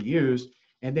was already used,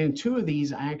 and then 2 of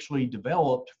these I actually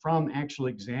developed from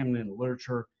actually examining the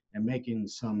literature and making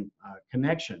some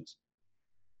connections.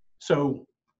 So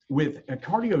with a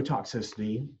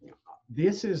cardiotoxicity,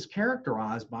 this is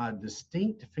characterized by a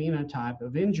distinct phenotype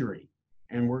of injury,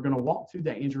 and we're going to walk through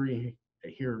that injury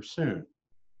here soon.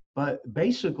 But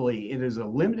basically, it is a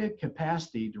limited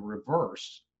capacity to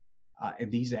reverse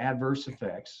these adverse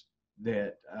effects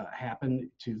that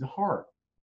happen to the heart.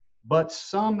 But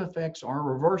some effects are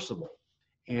reversible.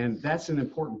 And that's an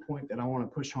important point that I want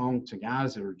to push home to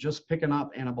guys that are just picking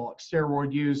up anabolic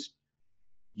steroid use.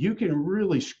 You can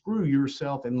really screw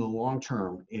yourself in the long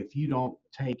term if you don't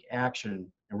take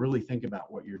action and really think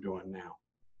about what you're doing now.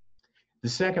 The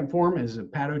second form is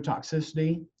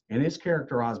hepatotoxicity, and it's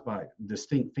characterized by a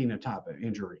distinct phenotype of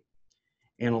injury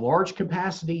and a large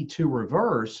capacity to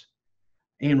reverse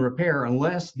and repair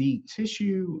unless the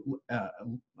tissue,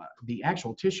 the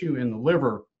actual tissue in the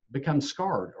liver becomes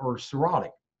scarred or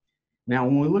cirrhotic. Now,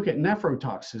 when we look at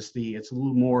nephrotoxicity, it's a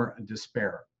little more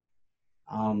disparate.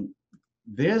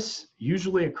 This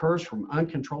usually occurs from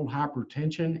uncontrolled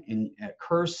hypertension and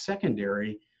occurs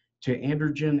secondary to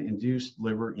androgen-induced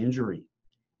liver injury.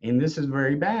 And this is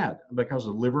very bad because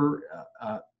the liver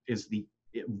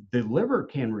the liver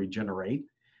can regenerate,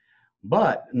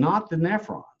 but not the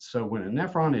nephron. So when a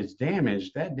nephron is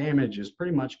damaged, that damage is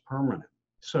pretty much permanent.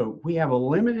 So we have a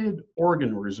limited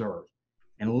organ reserve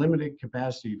and a limited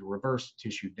capacity to reverse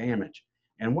tissue damage.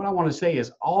 And what I want to say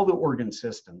is all the organ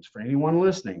systems, for anyone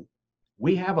listening,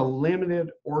 we have a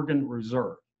limited organ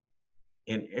reserve.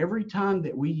 And every time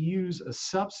that we use a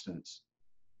substance,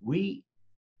 we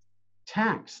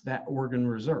tax that organ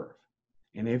reserve.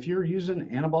 And if you're using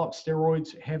anabolic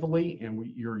steroids heavily and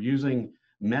you're using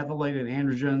methylated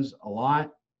androgens a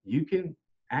lot, you can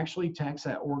actually tax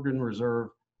that organ reserve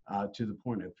to the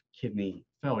point of kidney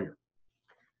failure.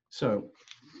 So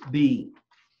the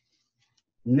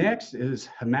next is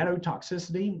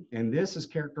hematotoxicity, and this is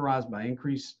characterized by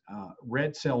increased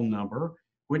red cell number,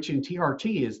 which in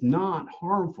TRT is not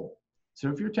harmful. So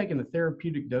if you're taking a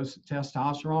therapeutic dose of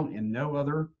testosterone and no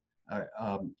other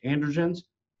androgens,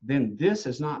 then this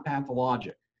is not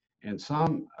pathologic. And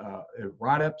some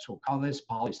write-ups will call this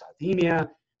polycythemia.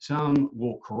 Some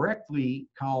will correctly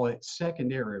call it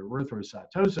secondary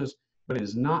erythrocytosis, but it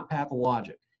is not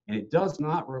pathologic. And it does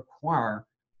not require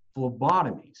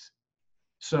phlebotomies.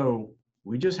 So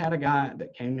we just had a guy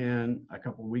that came in a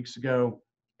couple of weeks ago,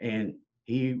 and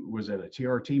he was at a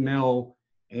TRT mill,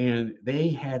 and they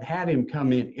had him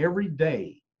come in every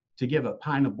day to give a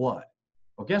pint of blood.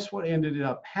 Well, guess what ended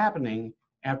up happening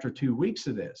after 2 weeks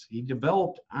of this? He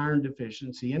developed iron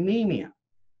deficiency anemia.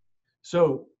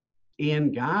 So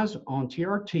in guys on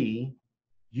TRT,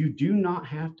 you do not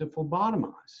have to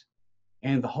phlebotomize.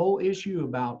 And the whole issue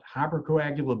about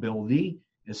hypercoagulability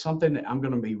is something that I'm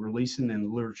going to be releasing in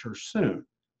the literature soon.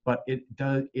 But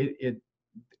that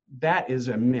is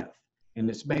a myth, and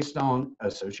it's based on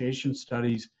association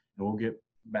studies, and we'll get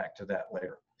back to that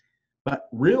later. But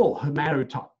real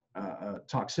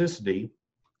hematotoxicity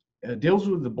deals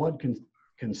with the blood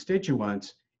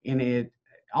constituents, and it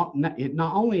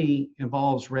not only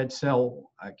involves red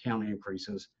cell count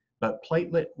increases, but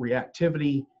platelet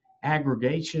reactivity,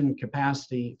 aggregation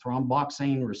capacity,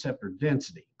 thromboxane receptor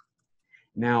density.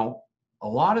 Now, a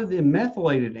lot of the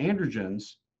methylated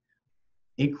androgens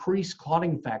increase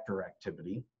clotting factor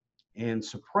activity and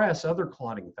suppress other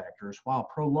clotting factors while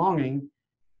prolonging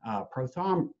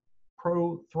prothrombin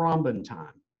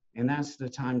time, and that's the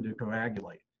time to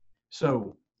coagulate.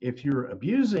 So if you're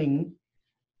abusing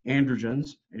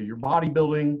androgens, you're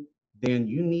bodybuilding, then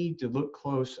you need to look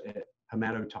close at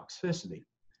hematotoxicity,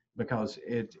 because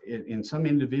it in some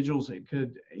individuals, it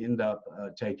could end up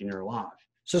taking your life.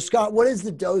 So Scott, what is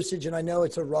the dosage? And I know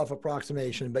it's a rough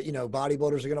approximation, but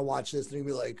bodybuilders are going to watch this and they're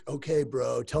going to be like, okay,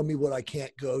 bro, tell me what I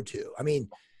can't go to. I mean,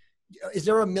 is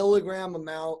there a milligram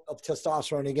amount of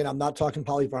testosterone? Again, I'm not talking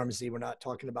polypharmacy. We're not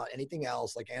talking about anything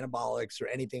else like anabolics or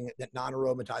anything that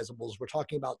non-aromatizables. We're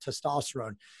talking about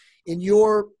testosterone. In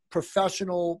your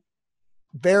professional,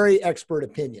 very expert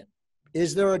opinion,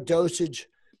 is there a dosage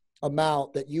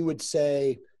amount that you would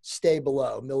say stay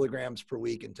below milligrams per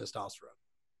week in testosterone?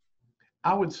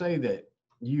 I would say that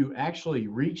you actually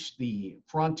reach the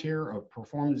frontier of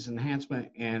performance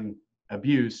enhancement and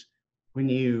abuse when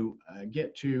you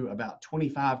get to about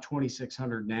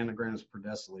 2,600 nanograms per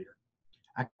deciliter.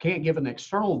 I can't give an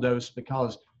external dose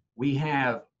because we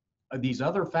have these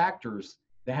other factors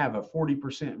that have a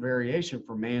 40% variation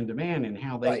from man to man in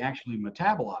how they actually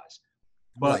metabolize.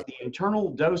 But the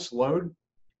internal dose load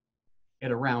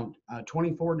at around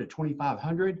 24 to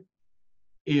 2,500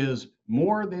 is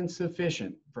more than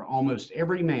sufficient for almost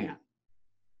every man,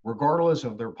 regardless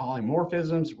of their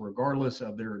polymorphisms, regardless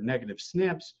of their negative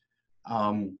SNPs.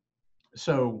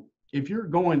 So if you're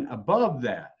going above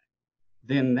that,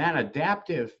 then that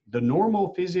the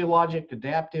normal physiologic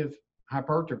adaptive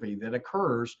hypertrophy that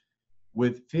occurs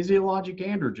with physiologic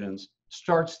androgens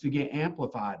starts to get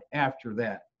amplified after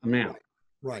that amount.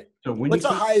 Right. So what's the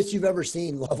highest you've ever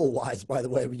seen level-wise, by the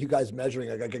way, with you guys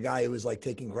measuring like a guy who was like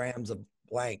taking grams of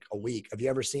blank a week? Have you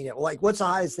ever seen it? Like, what's the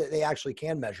highest that they actually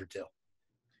can measure to?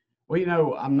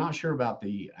 Well, I'm not sure about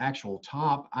the actual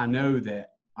top. I know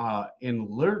that in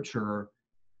literature,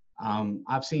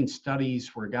 I've seen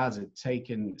studies where guys had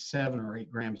taken 7 or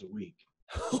 8 grams a week.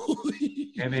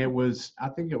 And I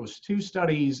think it was 2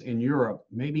 studies in Europe,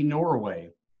 maybe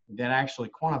Norway, that actually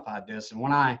quantified this. And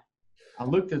when I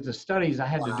looked at the studies, I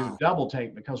had to do a double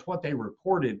take because what they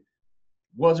reported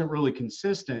wasn't really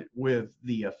consistent with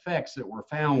the effects that were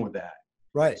found with that.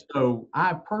 Right. So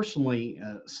I've personally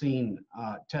seen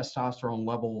testosterone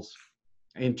levels,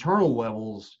 internal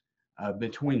levels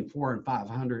between 4 and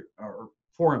 500 or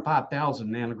 4 and 5,000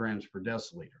 nanograms per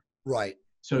deciliter. Right.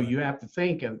 So you have to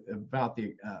think about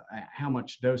the how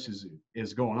much doses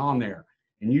is going on there.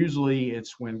 And usually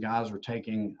it's when guys are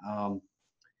taking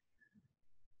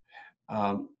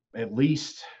at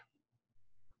least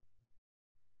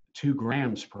 2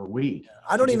 grams per week.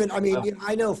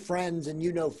 I know friends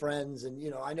and friends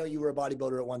and, I know you were a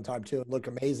bodybuilder at one time too and look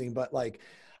amazing, but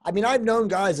I've known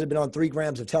guys that have been on 3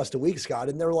 grams of test a week, Scott,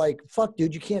 and they're like, fuck,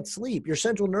 dude, you can't sleep. Your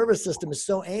central nervous system is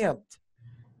so amped.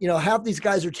 Half these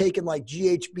guys are taking like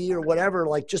GHB or whatever,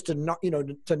 like just to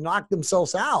knock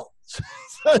themselves out.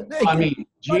 So they I can mean,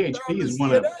 shut down GHB the is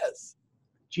one of CNS.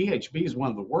 GHB is one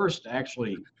of the worst to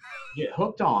actually get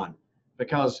hooked on,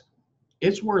 because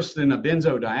it's worse than a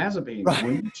benzodiazepine. Right.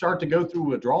 When you start to go through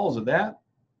withdrawals of that,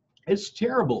 it's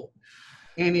terrible.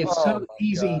 And it's Oh so my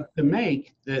easy God. to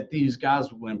make that these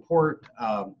guys will import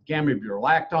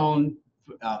gamma-burolactone,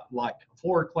 like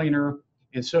floor cleaner,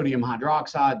 and sodium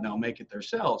hydroxide, and they'll make it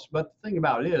themselves. But the thing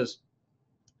about it is,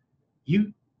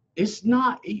 you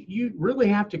really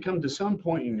have to come to some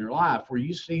point in your life where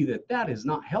you see that that is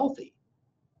not healthy.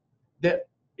 That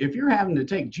if you're having to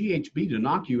take GHB to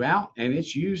knock you out and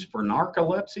it's used for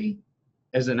narcolepsy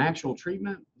as an actual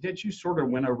treatment, that you sort of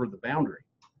went over the boundary.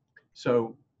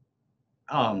 So,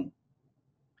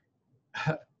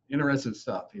 interesting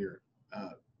stuff here.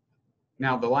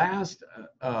 Now, the last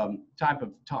type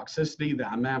of toxicity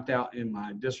that I mapped out in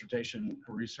my dissertation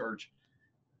research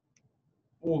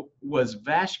was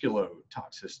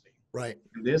vasculotoxicity. Right.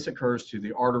 And this occurs to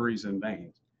the arteries and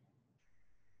veins.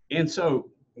 And so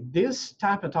this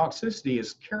type of toxicity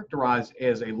is characterized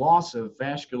as a loss of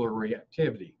vascular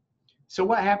reactivity. So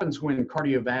what happens when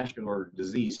cardiovascular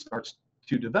disease starts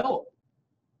to develop?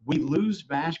 We lose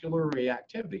vascular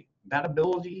reactivity, that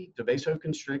ability to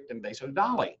vasoconstrict and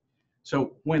vasodilate.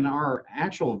 So when our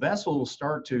actual vessels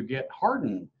start to get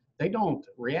hardened, they don't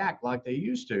react like they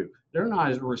used to. They're not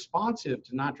as responsive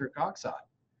to nitric oxide.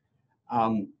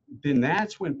 Then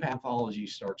that's when pathology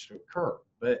starts to occur,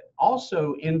 but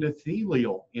also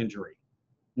endothelial injury.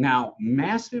 Now,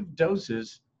 massive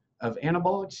doses of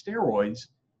anabolic steroids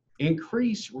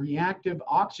increase reactive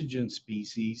oxygen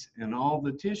species in all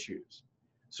the tissues.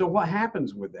 So what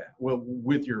happens with that? Well,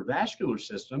 with your vascular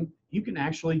system, you can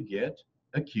actually get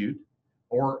acute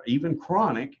or even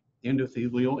chronic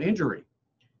endothelial injury.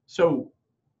 So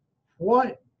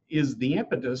what is the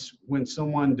impetus when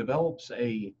someone develops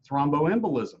a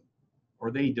thromboembolism or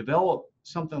they develop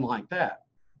something like that?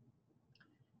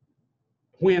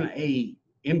 When a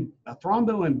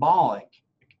thromboembolic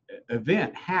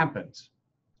event happens,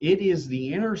 it is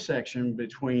the intersection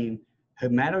between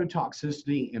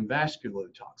hematotoxicity and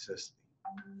vasculotoxicity.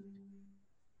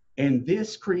 And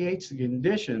this creates the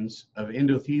conditions of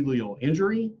endothelial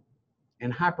injury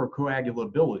and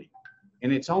hypercoagulability.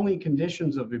 And it's only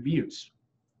conditions of abuse.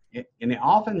 And it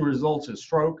often results in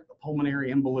stroke,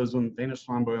 pulmonary embolism, venous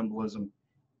thromboembolism,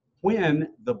 when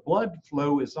the blood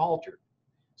flow is altered.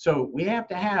 So we have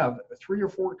to have 3 or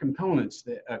 4 components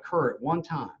that occur at one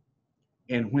time.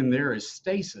 And when there is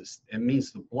stasis, it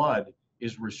means the blood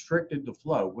is restricted to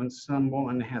flow. When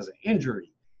someone has an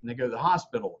injury and they go to the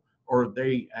hospital, or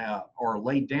they are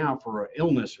laid down for an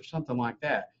illness or something like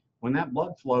that, when that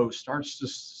blood flow starts to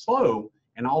slow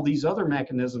and all these other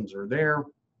mechanisms are there,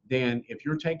 then if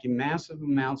you're taking massive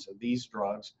amounts of these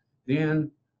drugs,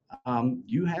 then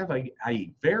you have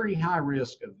a very high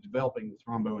risk of developing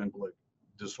thromboembolic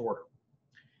disorder.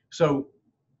 So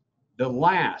the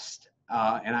last,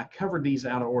 and I covered these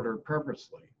out of order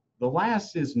purposely, the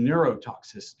last is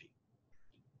neurotoxicity.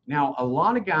 Now, a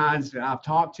lot of guys that I've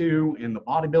talked to in the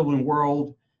bodybuilding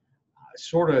world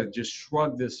sort of just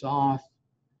shrug this off.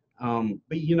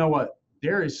 But you know what?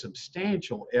 There is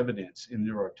substantial evidence in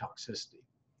neurotoxicity.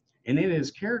 And it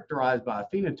is characterized by a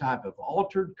phenotype of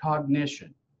altered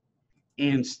cognition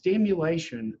and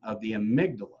stimulation of the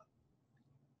amygdala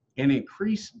and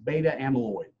increased beta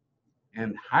amyloid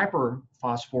and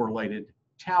hyperphosphorylated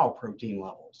tau protein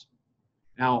levels.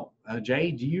 Now,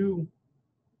 Jay, do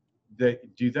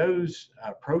those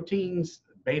proteins,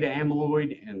 beta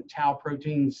amyloid and tau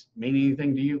proteins, mean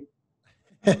anything to you?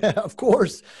 Of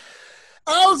course.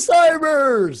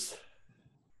 Alzheimer's.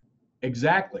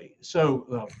 Exactly.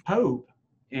 So Pope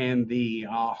and the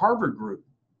Harvard group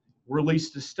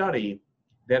released a study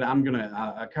that I'm going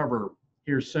to cover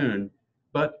here soon.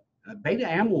 But beta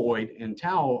amyloid and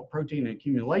tau protein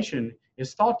accumulation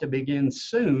is thought to begin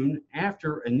soon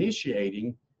after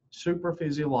initiating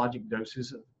supraphysiologic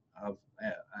doses of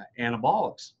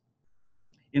anabolics.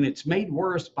 And it's made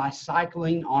worse by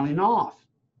cycling on and off.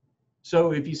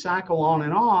 So if you cycle on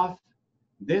and off,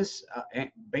 this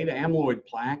beta amyloid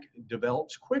plaque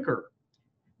develops quicker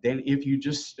than if you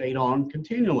just stayed on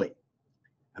continually.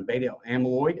 And beta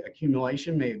amyloid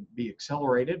accumulation may be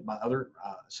accelerated by other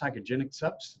psychogenic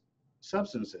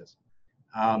substances.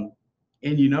 And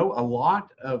you know, a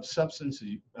lot of substance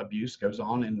abuse goes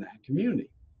on in that community.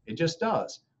 It just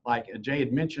does. Like Jay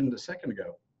had mentioned a second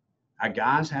ago,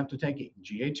 guys have to take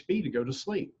GHB to go to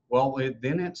sleep. Well,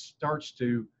 then it starts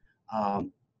to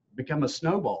become a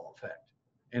snowball effect,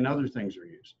 and other things are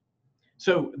used.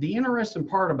 So the interesting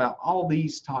part about all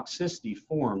these toxicity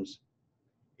forms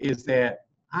is that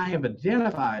I have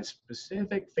identified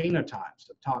specific phenotypes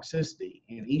of toxicity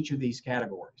in each of these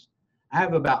categories. I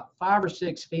have about 5 or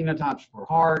 6 phenotypes for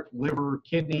heart, liver,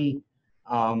 kidney,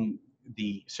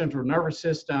 the central nervous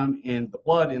system, and the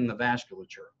blood in the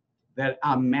vasculature that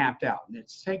I mapped out. And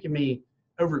it's taken me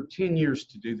over 10 years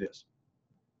to do this.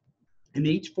 And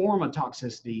each form of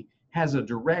toxicity has a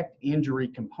direct injury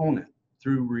component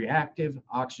through reactive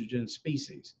oxygen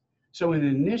species. So in the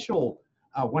initial,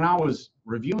 when I was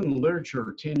reviewing the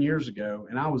literature 10 years ago,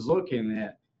 and I was looking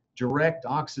at direct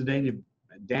oxidative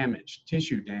damage,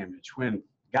 tissue damage, when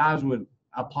guys would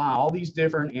apply all these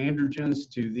different androgens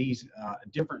to these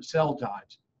different cell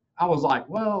types, I was like,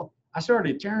 well, I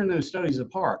started tearing those studies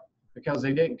apart because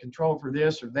they didn't control for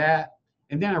this or that.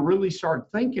 And then I really started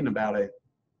thinking about it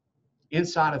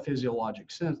inside a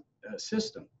physiologic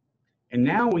system. And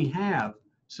now we have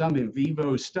some in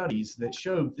vivo studies that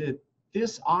show that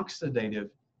this oxidative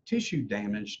tissue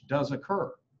damage does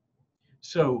occur.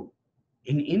 So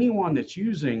in anyone that's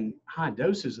using high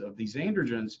doses of these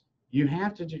androgens, you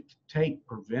have to take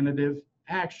preventative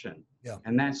action. Yeah.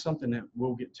 And that's something that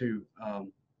we'll get to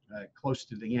close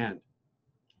to the end.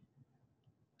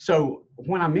 So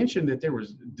when I mentioned that there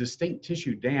was distinct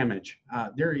tissue damage,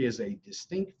 there is a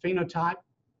distinct phenotype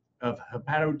of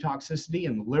hepatotoxicity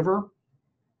in the liver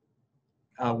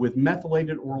with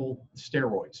methylated oral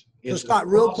steroids. So Scott,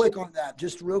 real quick on that,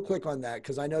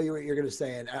 because I know you're going to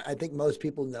say, and I think most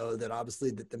people know that obviously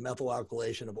that the methyl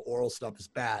alkylation of oral stuff is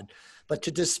bad, but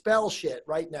to dispel shit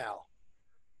right now,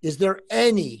 is there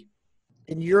any,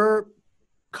 in your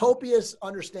copious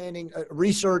understanding,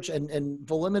 research and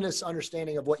voluminous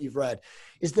understanding of what you've read,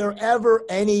 is there ever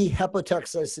any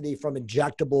hepatotoxicity from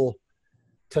injectable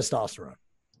testosterone?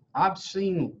 I've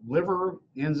seen liver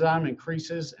enzyme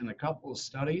increases in a couple of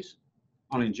studies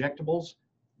on injectables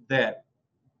that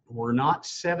were not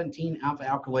 17 alpha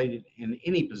alkylated in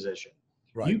any position.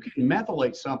 Right. You can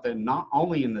methylate something not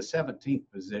only in the 17th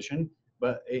position,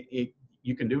 but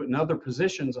you can do it in other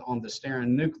positions on the sterin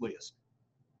nucleus.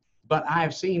 But I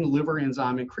have seen liver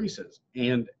enzyme increases.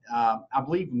 And I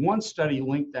believe one study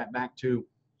linked that back to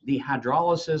the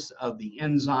hydrolysis of the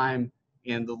enzyme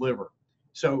in the liver.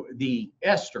 So the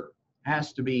ester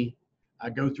has to be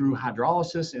go through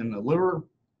hydrolysis in the liver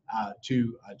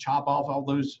to chop off all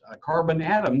those carbon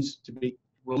atoms to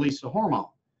release the hormone.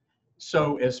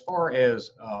 So as far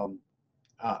as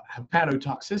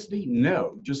hepatotoxicity,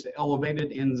 no, just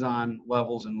elevated enzyme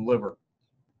levels in the liver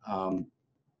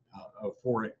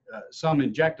for some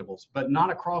injectables, but not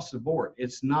across the board.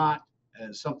 It's not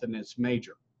something that's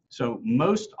major. So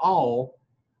most all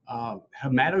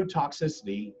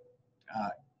hematotoxicity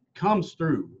comes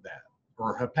through that,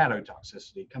 or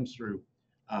hepatotoxicity comes through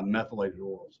methylated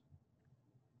orals.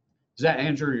 Does that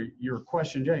answer your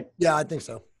question, Jay? Yeah, I think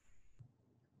so.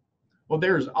 Well,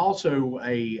 there's also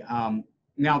a,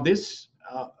 now this,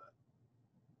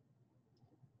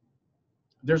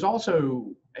 there's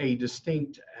also a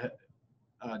distinct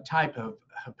type of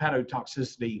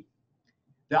hepatotoxicity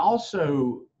that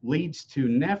also leads to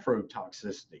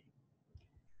nephrotoxicity.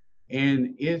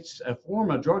 And it's a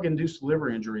form of drug-induced liver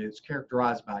injury that's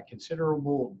characterized by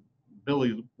considerable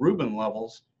bilirubin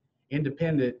levels,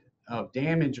 independent of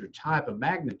damage or type of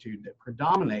magnitude, that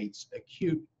predominates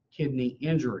acute kidney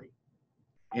injury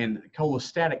in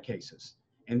cholestatic cases.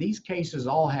 And these cases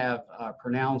all have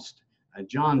pronounced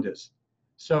jaundice.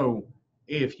 So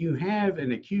if you have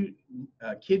an acute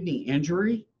kidney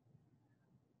injury,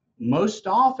 most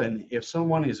often, if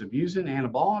someone is abusing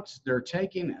anabolics, they're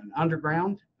taking an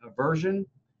underground version,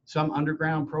 some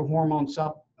underground prohormone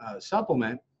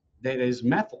supplement that is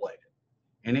methylated.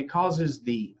 And it causes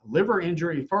the liver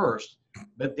injury first,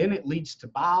 but then it leads to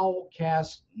bile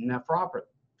cast nephropathy.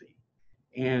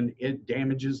 And it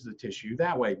damages the tissue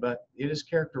that way. But it is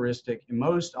characteristic, and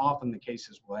most often the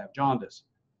cases will have jaundice.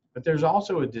 But there's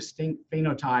also a distinct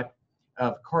phenotype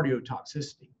of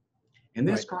cardiotoxicity. And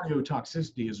this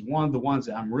cardiotoxicity is one of the ones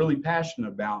that I'm really passionate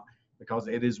about, because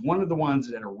it is one of the ones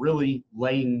that are really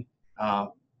laying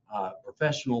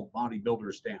professional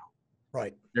bodybuilders down.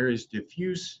 Right. There is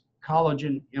diffuse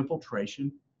collagen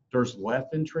infiltration, there's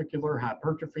left ventricular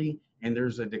hypertrophy, and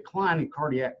there's a decline in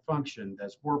cardiac function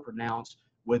that's more pronounced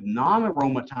with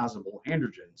non-aromatizable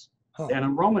androgens than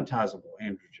aromatizable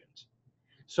androgens.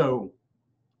 So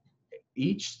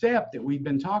each step that we've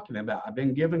been talking about, I've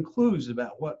been given clues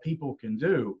about what people can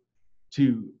do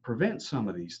to prevent some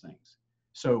of these things.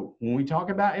 So when we talk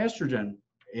about estrogen,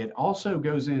 it also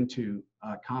goes into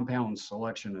compound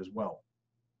selection as well.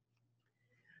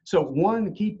 So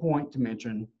one key point to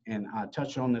mention, and I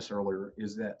touched on this earlier,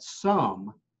 is that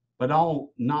some, but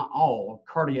not all,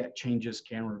 cardiac changes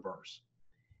can reverse.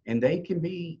 and they can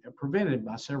be prevented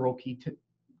by several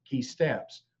key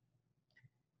steps.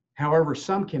 However,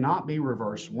 some cannot be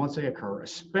reversed once they occur,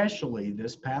 especially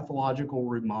this pathological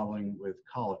remodeling with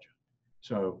collagen.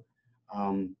 So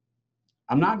I'm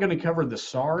not going to cover the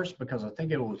SARS because I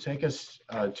think it will take us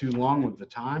too long with the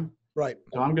time. Right.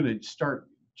 So I'm going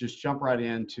to jump right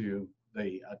into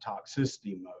the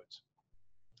toxicity modes.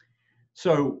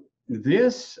 So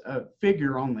this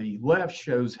figure on the left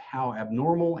shows how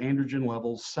abnormal androgen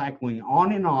levels cycling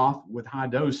on and off with high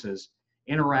doses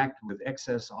interact with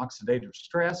excess oxidative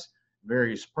stress,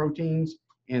 various proteins,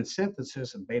 and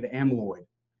synthesis of beta amyloid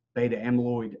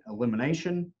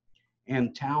elimination,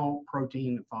 and tau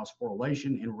protein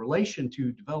phosphorylation in relation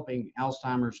to developing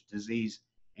Alzheimer's disease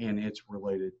and its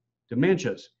related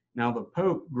dementias. Now, the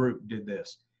Pope group did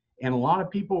this, and a lot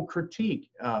of people critique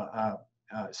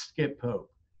Skip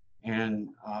Pope and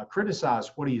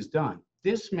criticize what he's done.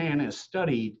 This man has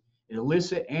studied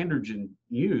illicit androgen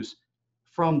use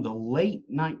from the late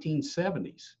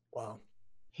 1970s. Wow.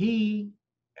 He,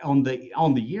 on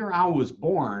the year I was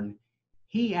born,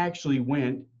 he actually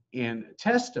went and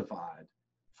testified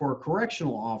for a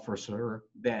correctional officer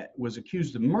that was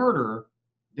accused of murder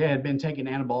that had been taking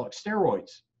anabolic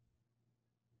steroids.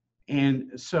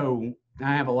 And so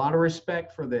I have a lot of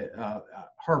respect for the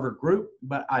Harvard group,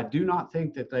 but I do not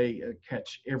think that they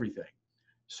catch everything.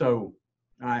 So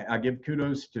I give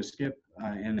kudos to Skip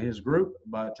and his group,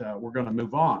 but we're going to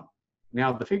move on.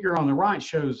 Now, the figure on the right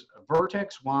shows a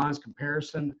vertex-wise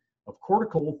comparison of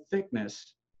cortical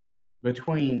thickness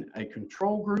between a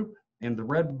control group and the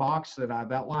red box that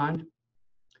I've outlined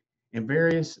and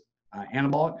various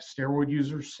anabolic steroid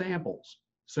user samples.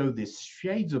 So the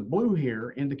shades of blue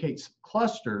here indicates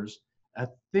clusters of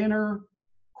thinner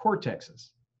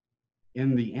cortexes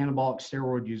in the anabolic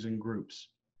steroid using groups.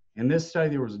 In this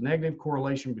study, there was a negative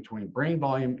correlation between brain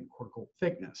volume and cortical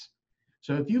thickness.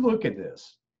 So if you look at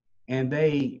this, and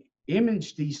they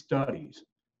imaged these studies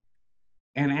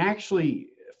and actually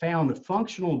found the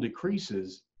functional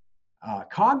decreases,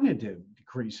 cognitive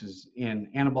decreases in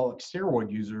anabolic steroid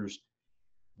users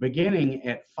beginning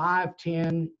at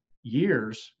 5-10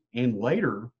 years and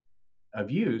later of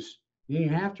use, then you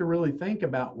have to really think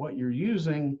about what you're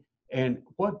using and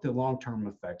what the long-term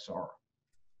effects are.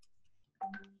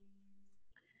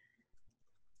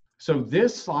 So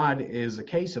this slide is a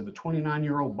case of a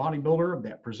 29-year-old bodybuilder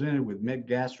that presented with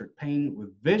mid-gastric pain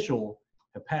with visual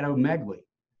hepatomegaly.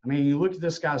 I mean, you look at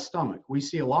this guy's stomach. We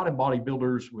see a lot of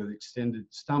bodybuilders with extended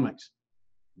stomachs.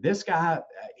 This guy,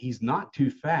 he's not too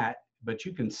fat, but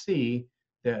you can see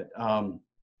that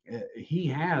he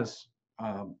has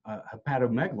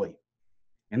hepatomegaly.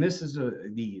 And this is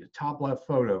the top left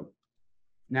photo.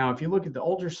 Now, if you look at the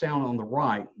ultrasound on the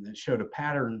right, it showed a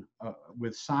pattern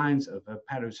with signs of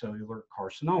hepatocellular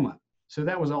carcinoma. So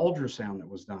that was an ultrasound that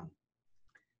was done.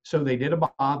 So they did a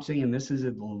biopsy, and this is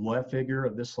the left figure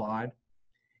of this slide.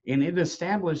 And it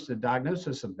established a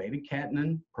diagnosis of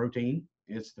beta-catenin protein.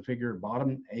 It's the figure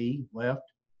bottom A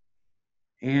left.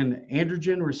 And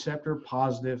androgen receptor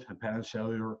positive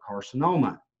hepatocellular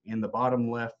carcinoma in the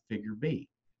bottom left figure B.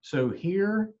 So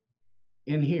here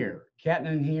and here,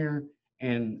 catenin here,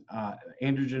 and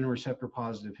androgen receptor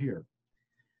positive here.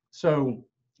 So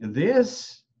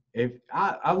this, if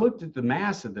I looked at the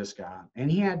mass of this guy, and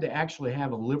he had to actually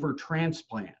have a liver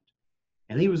transplant,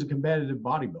 and he was a competitive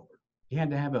bodybuilder. He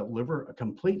had to have a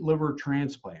complete liver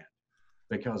transplant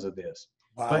because of this.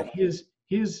 Wow. But his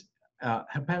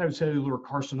hepatocellular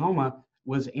carcinoma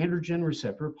was androgen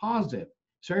receptor positive.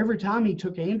 So every time he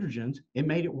took androgens, it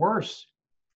made it worse.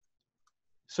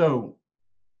 So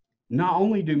not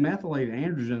only do methylated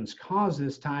androgens cause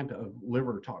this type of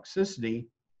liver toxicity,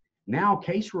 now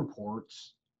case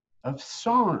reports of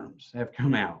SARMs have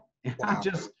come out. And wow.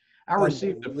 I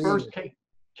received the first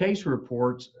case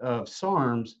reports of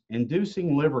SARMs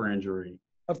inducing liver injury.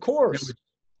 Of course.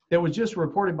 That was just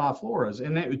reported by Flores,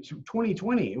 and that was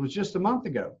 2020. It was just a month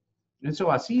ago. And so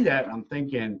I see that, and I'm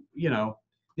thinking, you know,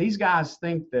 these guys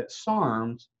think that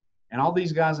SARMs and all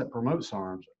these guys that promote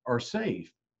SARMs are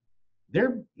safe.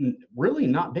 There really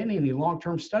not been any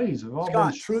long-term studies of all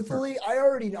Scott, truthfully, I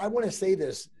want to say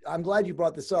this. I'm glad you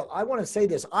brought this up. I want to say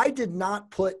this. I did not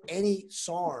put any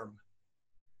SARM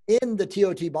in the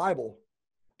TOT Bible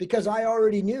because I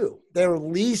already knew they're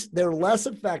less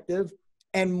effective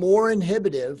and more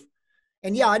inhibitive.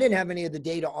 And yeah, I didn't have any of the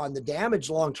data on the damage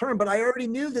long-term, but I already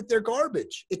knew that they're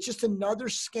garbage. It's just another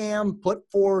scam put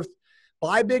forth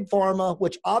by Big Pharma,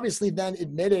 which obviously then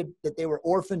admitted that they were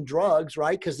orphan drugs,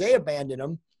 right? Because they abandoned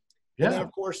them. Yeah. And then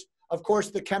of course,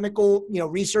 the chemical,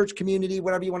 research community,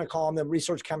 whatever you want to call them, the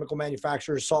research chemical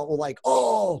manufacturers saw it like,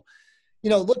 oh,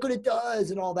 look what it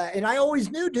does and all that. And I always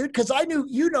knew, dude, because I knew,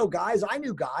 guys, I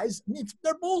knew guys.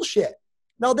 They're bullshit.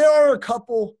 Now, there are a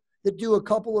couple that do a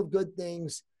couple of good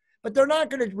things, but they're not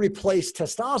going to replace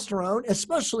testosterone,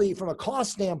 especially from a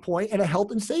cost standpoint and a health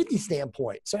and safety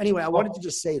standpoint. So anyway, I wanted to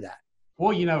just say that.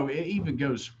 Well, it even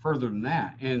goes further than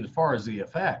that. And as far as the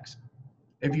effects,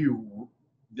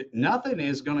 nothing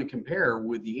is going to compare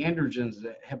with the androgens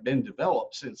that have been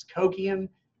developed since cocaine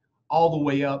all the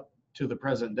way up to the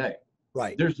present day.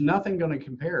 Right. There's nothing going to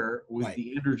compare with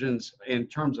the androgens in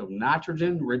terms of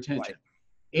nitrogen retention.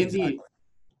 Right.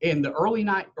 In the early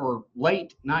or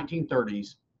late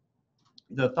 1930s,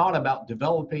 the thought about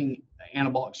developing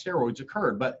anabolic steroids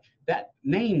occurred, but that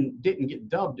name didn't get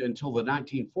dubbed until the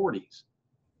 1940s.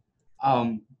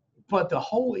 But the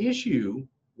whole issue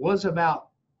was about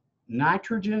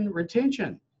nitrogen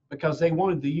retention, because they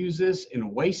wanted to use this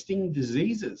in wasting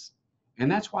diseases. And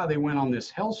that's why they went on this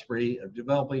hell spree of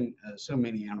developing so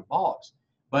many anabolics.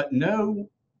 But no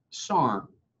SARM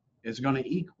is going to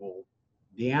equal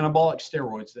the anabolic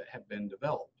steroids that have been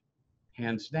developed,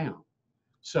 hands down.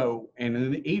 So,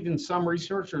 and even some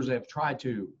researchers have tried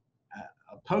to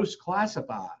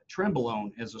post-classify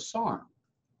trenbolone as a SARM.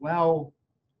 Well,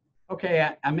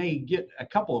 okay, I may get a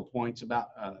couple of points about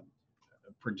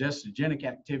progestogenic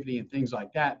activity and things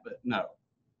like that, but no,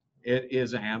 it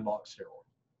is an anabolic steroid.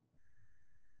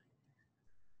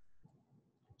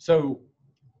 So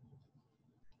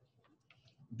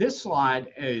this slide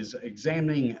is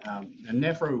examining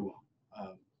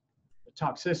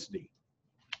nephrotoxicity.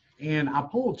 And I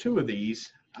pulled two of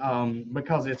these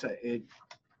because it's a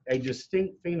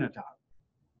distinct phenotype.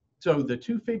 So the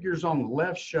two figures on the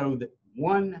left show that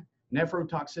one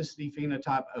nephrotoxicity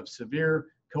phenotype of severe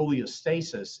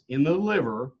cholestasis in the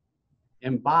liver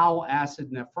and bile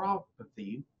acid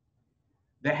nephropathy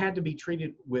that had to be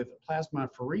treated with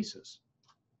plasmapheresis.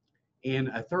 In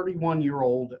a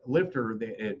 31-year-old lifter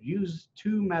that had used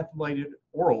 2 methylated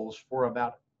orals for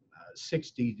about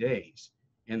 60 days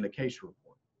in the case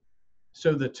report.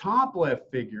 So the top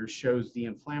left figure shows the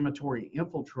inflammatory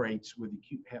infiltrates with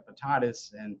acute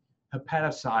hepatitis and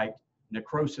hepatocyte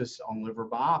necrosis on liver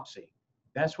biopsy.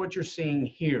 That's what you're seeing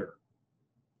here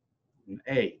in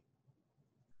A.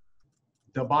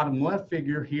 The bottom left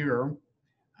figure here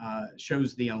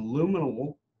shows the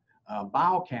illuminal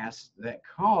bile casts that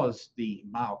cause the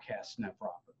bile cast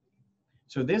nephropathy.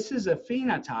 So this is a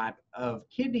phenotype of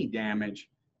kidney damage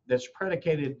that's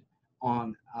predicated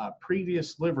on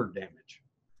previous liver damage.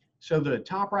 So the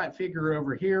top right figure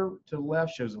over here to the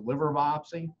left shows a liver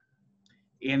biopsy,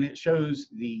 and it shows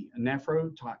the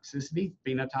nephrotoxicity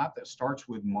phenotype that starts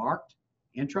with marked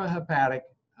intrahepatic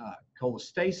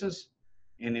cholestasis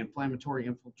and inflammatory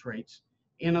infiltrates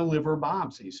in a liver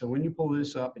biopsy. So when you pull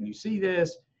this up and you see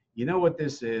this, you know what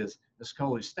this is. This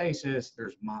cholestasis,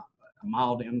 there's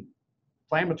mild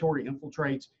inflammatory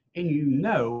infiltrates, and you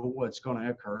know what's going to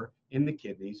occur in the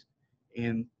kidneys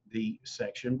in the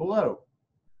section below.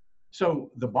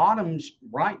 So the bottom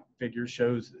right figure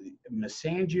shows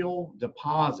mesangial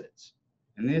deposits,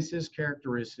 and this is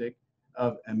characteristic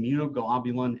of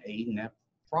immunoglobulin A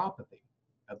nephropathy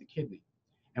of the kidney.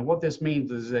 And what this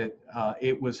means is that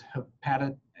it was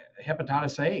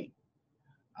hepatitis A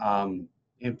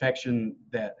infection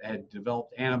that had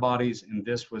developed antibodies, and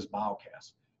this was bile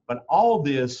cast. But all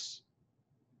this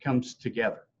comes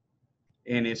together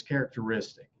and is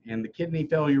characteristic. And the kidney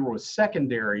failure was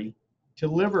secondary to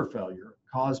liver failure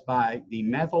caused by the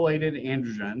methylated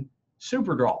androgen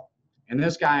Superdrol. And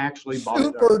this guy actually bought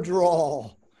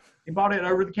Superdrol. He bought it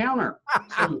over the counter.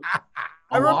 So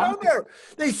I remember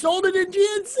they sold it in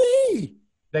GNC.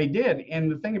 They did.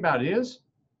 And the thing about it is,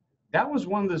 that was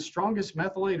one of the strongest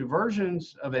methylated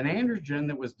versions of an androgen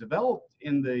that was developed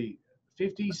in the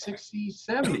 50s, 60s,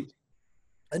 70s.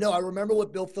 I know. I remember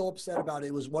what Bill Phillips said about it.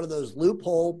 It was one of those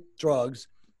loophole drugs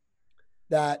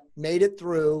that made it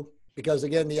through because,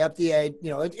 again, the FDA,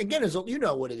 again, you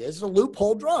know what it is. It's a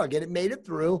loophole drug, and it made it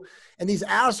through, and these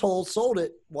assholes sold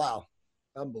it. Wow.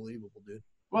 Unbelievable, dude.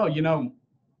 Well,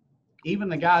 even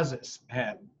the guys that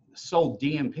had sold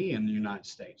DMP in the United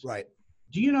States. Right.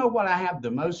 Do you know what I have the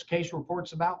most case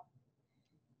reports about?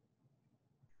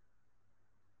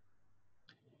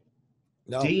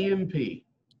 No. DMP.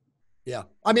 Yeah.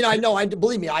 I mean,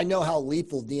 believe me, I know how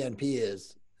lethal DMP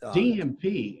is.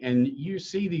 DMP, and you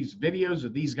see these videos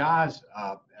of these guys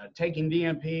taking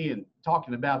DMP and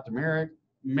talking about the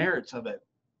merits of it.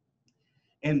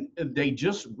 And they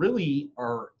just really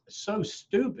are so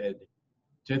stupid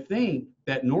to think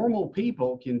that normal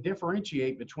people can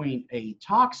differentiate between a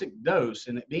toxic dose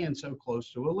and it being so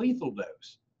close to a lethal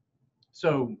dose.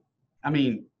 So, I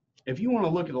mean, if you want to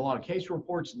look at a lot of case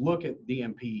reports, look at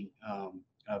DMP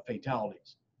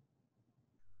fatalities.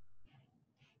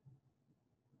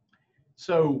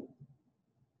 So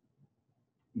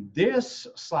this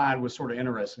slide was sort of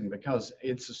interesting because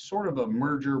it's a sort of a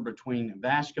merger between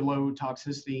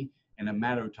vasculotoxicity and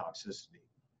hematotoxicity.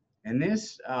 And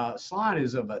this slide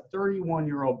is of a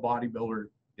 31-year-old bodybuilder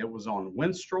that was on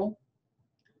Winstrol,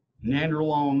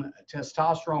 nandrolone,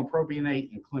 testosterone,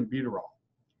 propionate, and clenbuterol,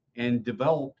 and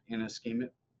developed an ischemic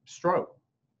stroke.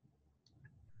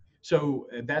 So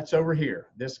that's over here,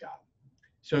 this guy.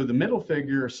 So the middle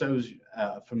figure shows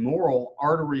femoral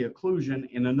artery occlusion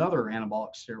in another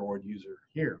anabolic steroid user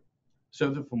here. So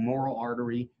the femoral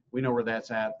artery, we know where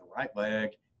that's at, the right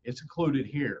leg, it's occluded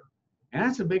here. And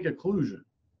that's a big occlusion.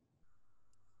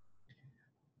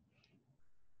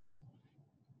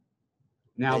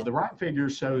 Now the right figure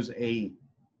shows a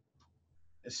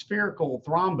spherical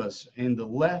thrombus in the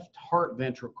left heart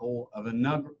ventricle of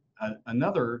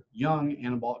another young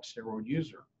anabolic steroid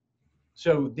user.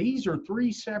 So these are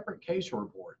three separate case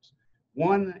reports,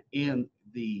 one in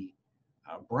the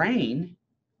brain,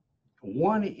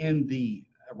 one in the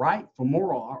right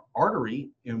femoral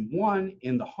artery, and one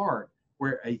in the heart,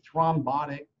 where a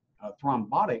thrombotic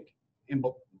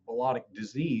embolic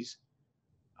disease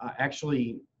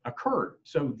actually occurred.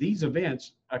 So these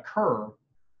events occur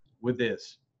with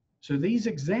this. So these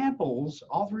examples,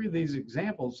 all three of these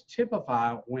examples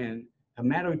typify when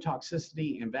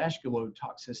hematotoxicity and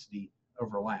vasculotoxicity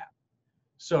overlap.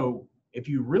 So if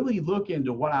you really look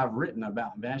into what I've written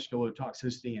about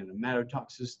vasculotoxicity and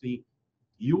hematotoxicity,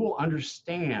 you will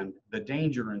understand the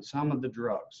danger in some of the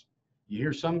drugs. You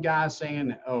hear some guys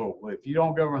saying, oh, well, if you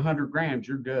don't go over 100 grams,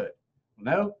 you're good.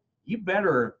 No, you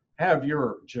better have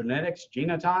your genetics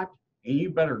genotyped, and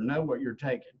you better know what you're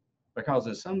taking, because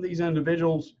in some of these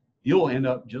individuals, you'll end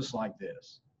up just like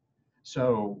this.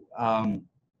 So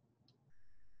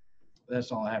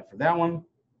that's all I have for that one.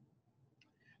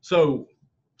 So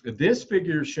this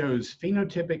figure shows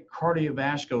phenotypic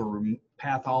cardiovascular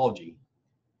pathology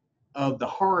of the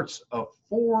hearts of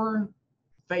 4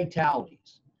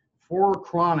 fatalities, 4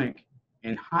 chronic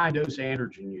and high-dose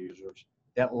androgen users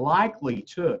that likely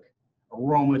took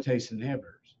aromatase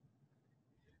inhibitors.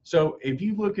 So if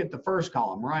you look at the first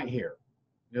column right here,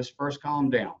 this first column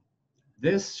down,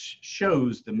 this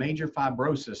shows the major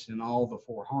fibrosis in all the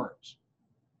 4 hearts.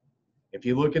 If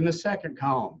you look in the second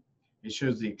column, it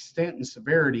shows the extent and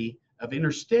severity of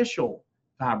interstitial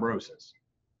fibrosis.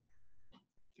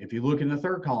 If you look in the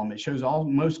third column, it shows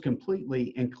almost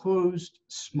completely enclosed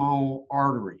small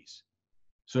arteries.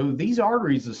 So these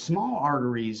arteries, the small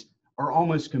arteries, are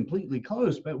almost completely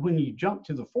closed, but when you jump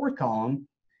to the fourth column,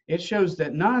 it shows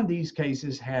that none of these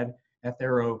cases had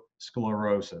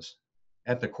atherosclerosis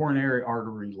at the coronary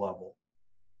artery level,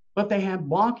 but they have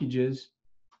blockages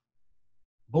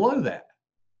below that.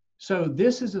 So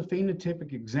this is a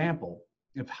phenotypic example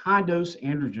of high-dose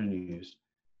androgen use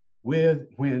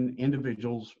when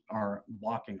individuals are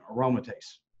blocking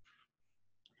aromatase.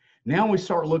 Now we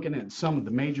start looking at some of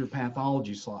the major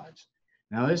pathology slides.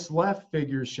 Now this left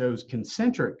figure shows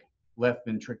concentric left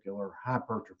ventricular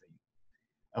hypertrophy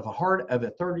of a heart of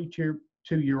a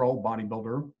 32-year-old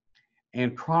bodybuilder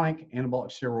and chronic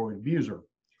anabolic steroid abuser.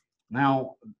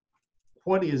 Now,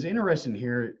 what is interesting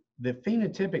here, the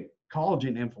phenotypic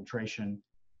collagen infiltration,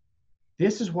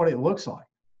 this is what it looks like.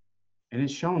 And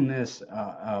it's shown this,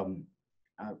 I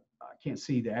can't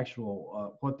see the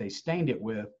actual, what they stained it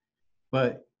with,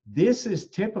 but this is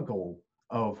typical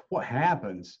of what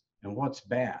happens and what's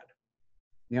bad.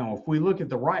 Now, if we look at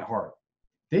the right heart,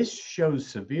 this shows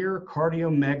severe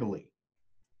cardiomegaly.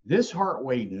 This heart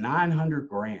weighed 900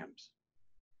 grams.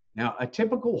 Now, a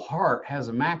typical heart has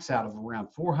a max out of around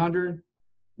 400,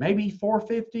 maybe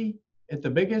 450 at the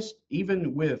biggest,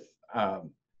 even with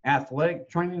athletic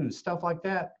training and stuff like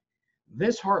that.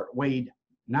 This heart weighed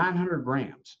 900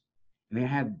 grams, and it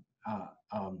had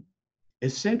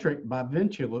eccentric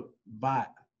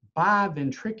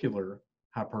biventricular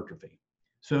hypertrophy.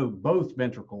 So both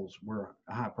ventricles were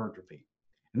hypertrophy.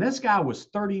 And this guy was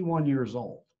 31 years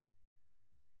old.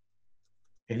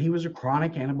 And he was a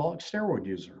chronic anabolic steroid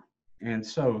user. And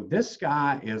so this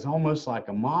guy is almost like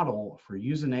a model for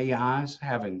using AIs,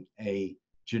 having a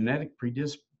genetic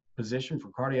predisposition for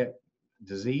cardiac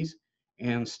disease,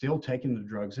 and still taking the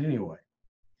drugs anyway.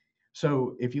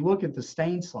 So if you look at the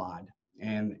stain slide,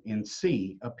 and in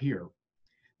C up here,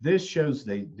 this shows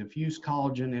the diffuse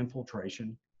collagen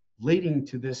infiltration leading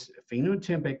to this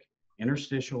phenotypic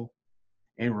interstitial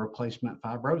and replacement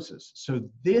fibrosis. So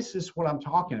this is what I'm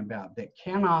talking about that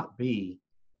cannot be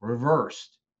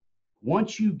reversed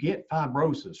once you get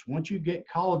fibrosis, once you get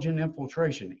collagen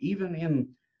infiltration, even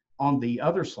on the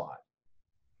other slide,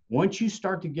 once you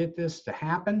start to get this to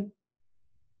happen,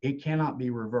 it cannot be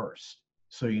reversed.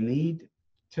 So you need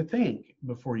to think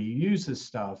before you use this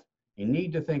stuff, you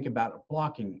need to think about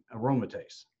blocking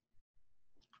aromatase.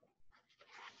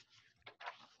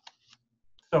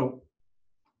 So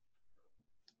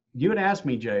you would ask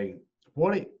me, Jay,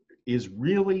 what is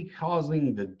really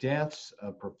causing the deaths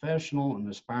of professional and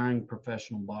aspiring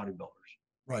professional bodybuilders?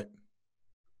 Right.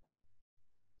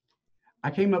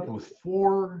 I came up with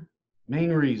 4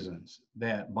 main reasons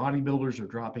that bodybuilders are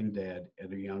dropping dead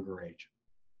at a younger age.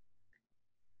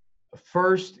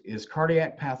 First is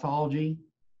cardiac pathology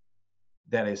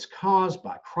that is caused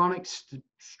by chronic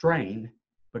strain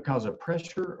because of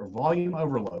pressure or volume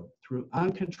overload through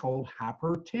uncontrolled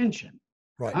hypertension.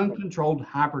 Right. Uncontrolled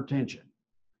hypertension.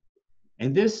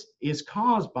 And this is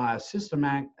caused by a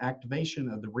systematic activation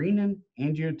of the renin,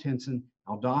 angiotensin,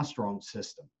 aldosterone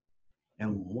system.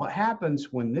 And what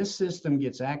happens when this system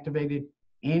gets activated,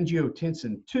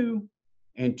 angiotensin 2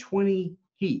 and 20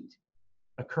 heat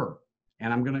occur.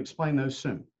 And I'm going to explain those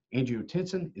soon.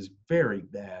 Angiotensin is very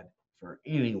bad for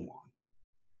anyone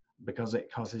because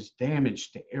it causes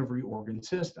damage to every organ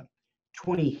system.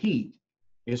 20 heat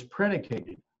is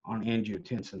predicated on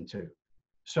angiotensin 2.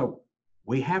 So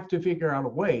we have to figure out a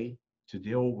way to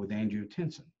deal with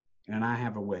angiotensin. And I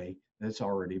have a way that's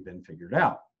already been figured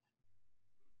out.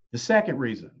 The second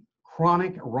reason,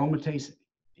 chronic aromatase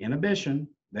inhibition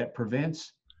that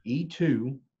prevents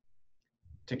E2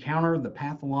 to counter the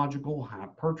pathological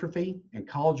hypertrophy and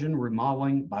collagen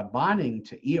remodeling by binding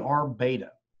to ER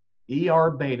beta.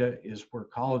 ER beta is where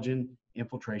collagen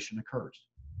infiltration occurs,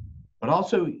 but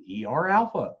also ER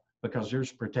alpha because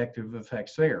there's protective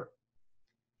effects there.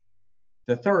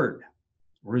 The third,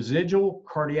 residual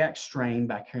cardiac strain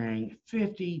by carrying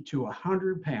 50 to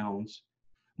 100 pounds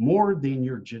more than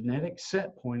your genetic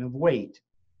set point of weight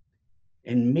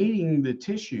and meeting the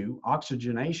tissue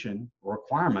oxygenation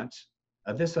requirements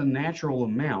of this unnatural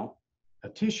amount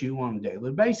of tissue on a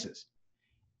daily basis.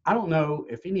 I don't know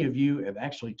if any of you have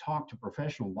actually talked to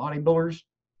professional bodybuilders.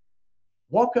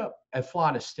 Walk up a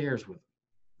flight of stairs with them.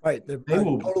 Right. They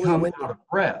will totally become winded. out of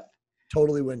breath.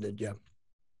 Totally winded, yeah.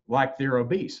 Like they're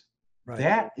obese. Right.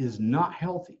 That is not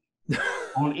healthy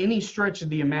on any stretch of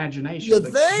the imagination. You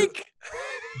think?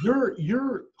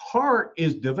 Your heart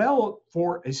is developed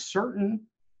for a certain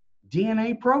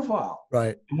DNA profile.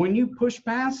 Right. And when you push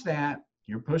past that,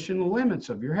 you're pushing the limits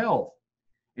of your health.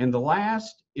 And the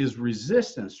last is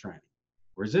resistance training.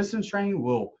 Resistance training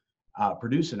will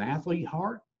produce an athlete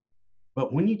heart.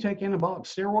 But when you take anabolic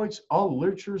steroids, all the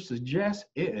literature suggests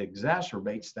it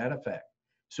exacerbates that effect.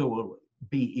 So it will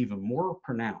be even more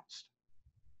pronounced.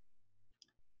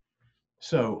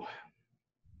 So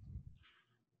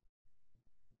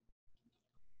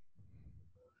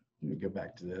let me go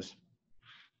back to this.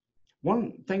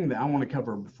 One thing that I want to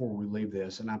cover before we leave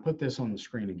this, and I put this on the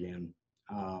screen again.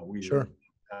 We Sure.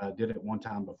 Did it one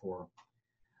time before.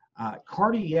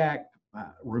 Cardiac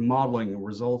remodeling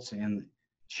results in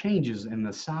changes in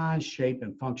the size, shape,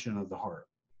 and function of the heart.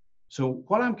 So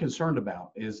what I'm concerned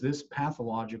about is this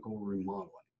pathological remodeling.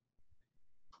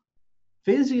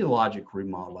 Physiologic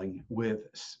remodeling with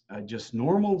just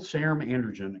normal serum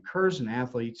androgen occurs in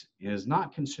athletes and is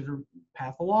not considered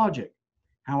pathologic.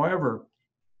 However,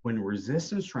 when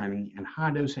resistance training and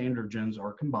high-dose androgens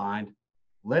are combined,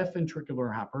 left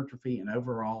ventricular hypertrophy and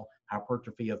overall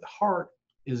hypertrophy of the heart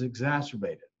is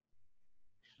exacerbated.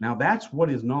 Now, that's what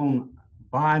is known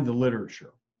by the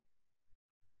literature.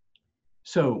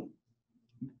 So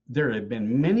there have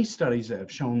been many studies that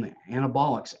have shown that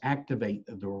anabolics activate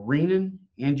the renin,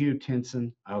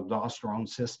 angiotensin, aldosterone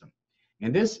system.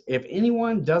 And this, if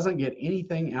anyone doesn't get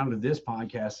anything out of this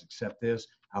podcast except this,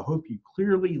 I hope you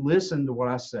clearly listen to what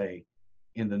I say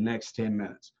in the next 10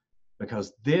 minutes,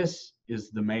 because this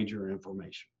is the major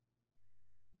information.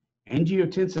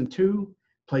 Angiotensin 2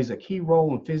 plays a key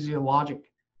role in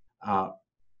physiologic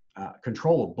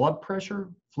control of blood pressure,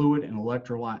 fluid, and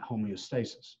electrolyte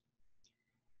homeostasis.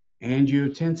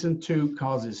 Angiotensin 2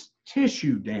 causes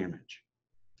tissue damage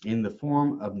in the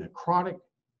form of necrotic,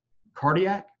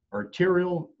 cardiac,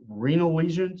 arterial, renal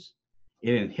lesions.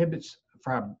 It inhibits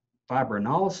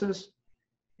fibrinolysis.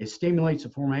 It stimulates the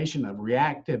formation of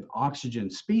reactive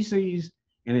oxygen species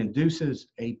and induces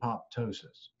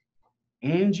apoptosis.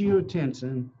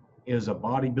 Angiotensin is a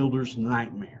bodybuilder's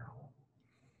nightmare,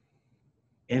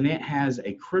 and it has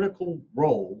a critical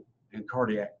role in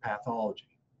cardiac pathology.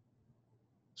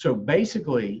 So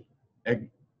basically,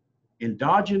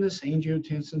 endogenous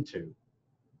angiotensin 2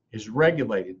 is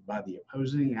regulated by the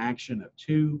opposing action of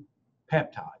two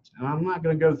peptides. And I'm not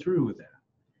going to go through with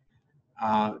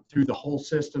that, through the whole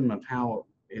system of how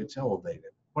it's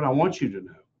elevated. What I want you to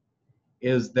know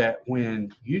is that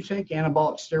when you take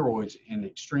anabolic steroids in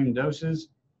extreme doses,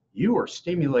 you are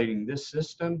stimulating this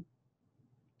system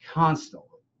constantly.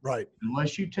 Right.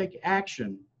 Unless you take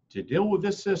action to deal with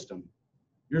this system,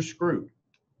 you're screwed.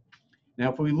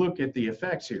 Now, if we look at the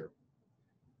effects here,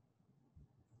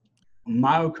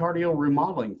 myocardial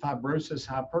remodeling, fibrosis,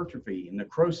 hypertrophy,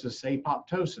 necrosis,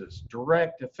 apoptosis,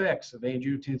 direct effects of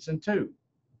angiotensin II,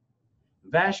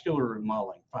 vascular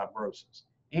remodeling, fibrosis,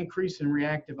 increase in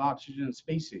reactive oxygen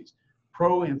species,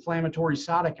 pro-inflammatory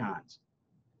cytokines.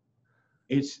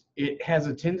 It has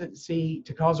a tendency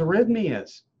to cause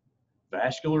arrhythmias,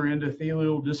 vascular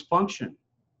endothelial dysfunction,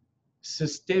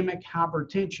 systemic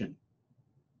hypertension,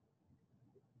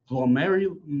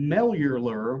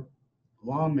 glomerular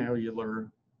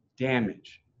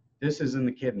damage. This is in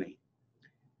the kidney.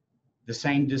 The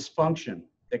same dysfunction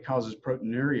that causes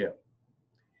proteinuria.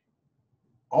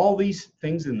 All these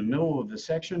things in the middle of the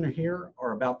section here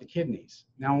are about the kidneys.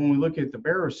 Now, when we look at the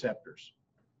baroreceptors,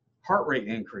 heart rate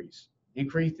increase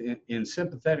in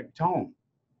sympathetic tone,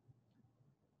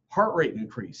 heart rate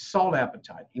increase, salt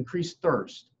appetite, increased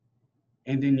thirst,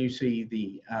 and then you see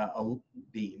the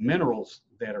minerals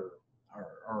that are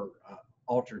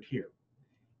altered here.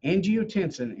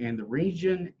 Angiotensin and the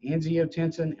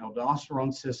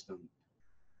renin-angiotensin-aldosterone system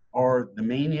are the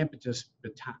main impetus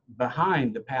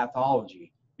behind the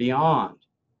pathology beyond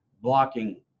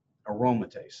blocking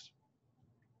aromatase.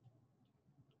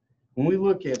 When we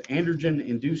look at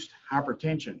androgen-induced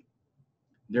hypertension,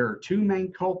 there are two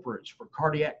main culprits for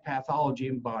cardiac pathology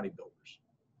in bodybuilders.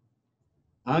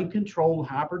 Uncontrolled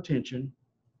hypertension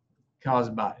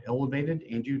caused by elevated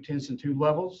angiotensin II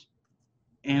levels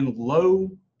and low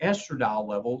estradiol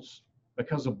levels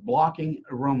because of blocking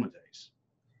aromatase.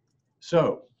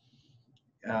 So,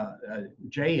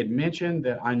 Jay had mentioned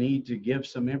that I need to give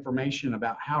some information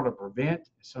about how to prevent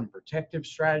some protective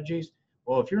strategies.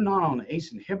 Well, if you're not on an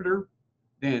ACE inhibitor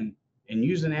and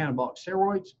using anabolic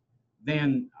steroids,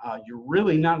 then you're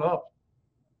really not up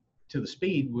to the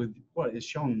speed with what is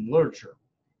shown in the literature.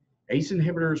 ACE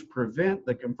inhibitors prevent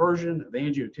the conversion of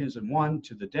angiotensin I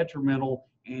to the detrimental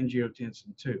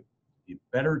angiotensin II. You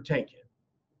better take it.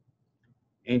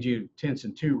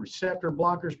 Angiotensin II receptor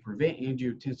blockers prevent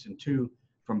angiotensin II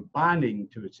from binding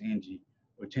to its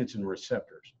angiotensin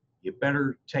receptors. You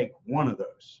better take one of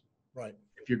those. Right.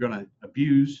 If you're going to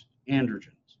abuse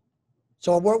androgens.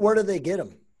 So where do they get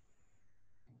them?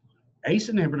 ACE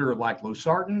inhibitor like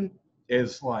losartan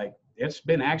is like, it's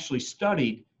been actually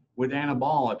studied with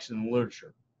anabolics in the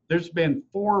literature. There's been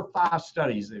 4 or 5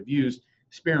 studies that have used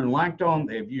spironolactone.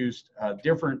 They've used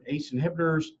different ACE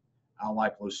inhibitors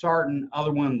like losartan,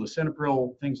 other one,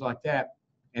 lisinopril, things like that.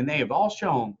 And they have all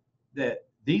shown that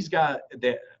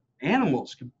that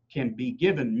animals can be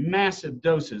given massive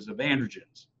doses of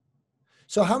androgens.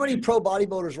 So how many pro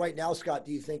bodybuilders right now, Scott,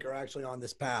 do you think are actually on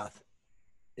this path,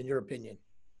 in your opinion?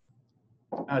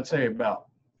 I'd say about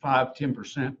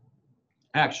 5–10%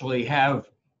 actually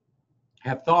have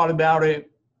thought about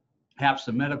it, have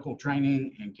some medical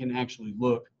training, and can actually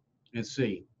look and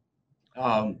see.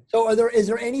 So is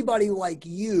there anybody like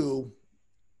you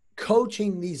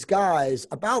coaching these guys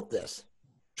about this,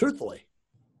 truthfully?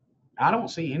 I don't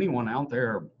see anyone out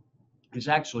there who's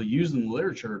actually using the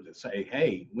literature to say,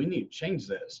 hey, we need to change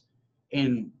this.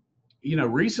 And, you know,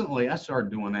 recently I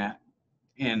started doing that,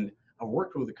 and I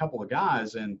worked with a couple of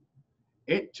guys, and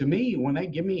to me, when they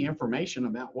give me information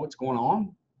about what's going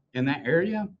on in that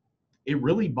area, it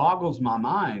really boggles my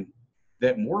mind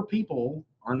that more people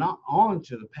are not on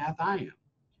to the path I am.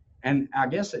 And I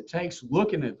guess it takes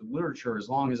looking at the literature as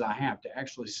long as I have to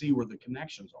actually see where the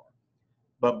connections are.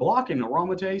 But blocking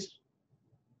aromatase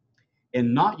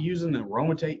and not using an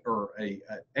aromatase or a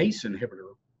ACE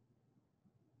inhibitor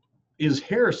is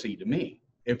heresy to me.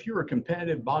 If you're a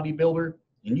competitive bodybuilder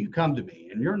and you come to me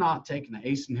and you're not taking an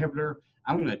ACE inhibitor,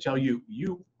 I'm going to tell you,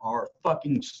 you are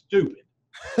fucking stupid.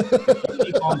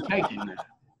 Keep on taking that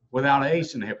without an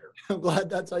ACE inhibitor. I'm glad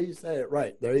that's how you say it.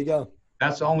 Right. There you go.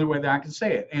 That's the only way that I can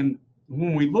say it. And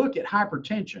when we look at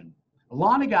hypertension, a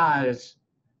lot of guys,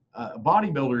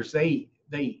 bodybuilders,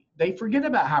 they forget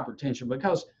about hypertension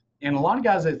because, and a lot of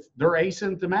guys, they're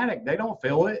asymptomatic. They don't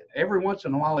feel it. Every once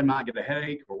in a while, they might get a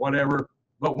headache or whatever.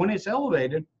 But when it's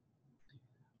elevated,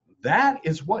 that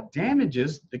is what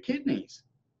damages the kidneys.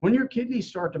 When your kidneys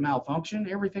start to malfunction,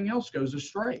 everything else goes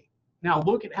astray. Now,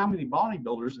 look at how many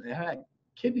bodybuilders that had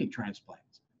kidney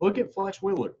transplants. Look at Flex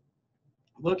Wheeler.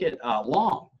 Look at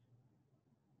Long.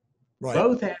 Right.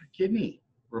 Both had kidney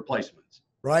replacements.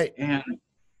 Right. And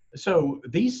So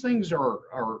these things are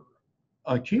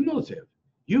accumulative.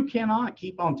 You cannot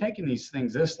keep on taking these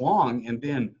things this long and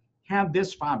then have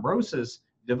this fibrosis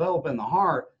develop in the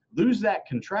heart, lose that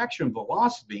contraction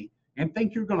velocity, and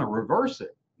think you're going to reverse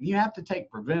it. You have to take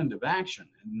preventative action.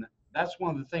 And that's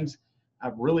one of the things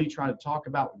I've really tried to talk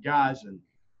about with guys. And,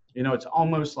 you know, it's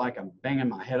almost like I'm banging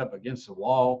my head up against the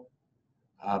wall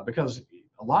because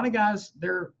a lot of guys,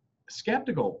 they're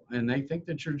skeptical and they think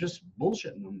that you're just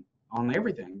bullshitting them on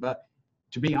everything. But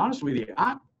to be honest with you,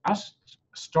 I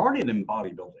started in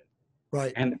bodybuilding.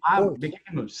 Right. And I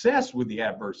became obsessed with the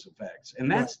adverse effects.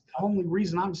 And that's the only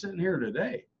reason I'm sitting here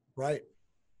today. Right.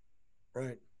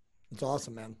 Right. It's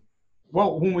awesome, man.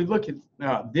 Well, when we look at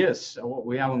this, what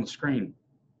we have on the screen,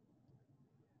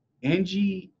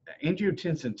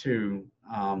 angiotensin 2,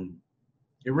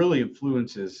 it really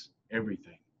influences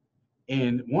everything.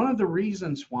 And one of the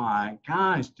reasons why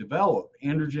guys develop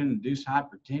androgen-induced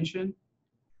hypertension,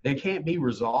 they can't be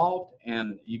resolved.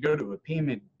 And you go to a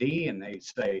PMD and they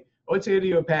say, oh, it's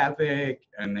idiopathic,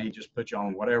 and they just put you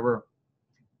on whatever.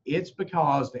 It's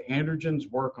because the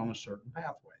androgens work on a certain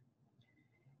pathway.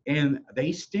 And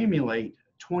they stimulate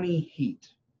 20 heat.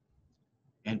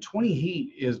 And 20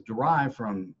 heat is derived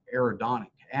from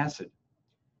arachidonic acid.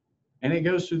 And it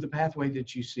goes through the pathway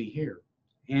that you see here.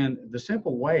 And the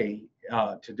simple way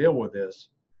to deal with this,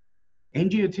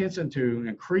 angiotensin 2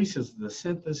 increases the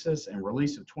synthesis and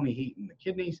release of 20 heat in the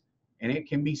kidneys, and it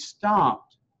can be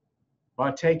stopped by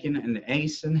taking an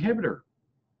ACE inhibitor.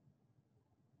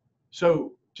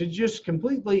 So to just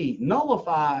completely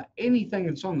nullify anything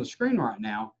that's on the screen right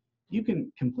now, you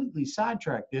can completely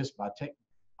sidetrack this by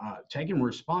taking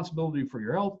responsibility for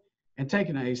your health and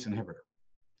taking an ACE inhibitor,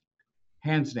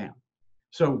 hands down.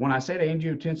 So when I said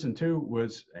angiotensin 2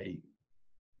 was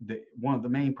one of the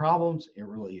main problems, it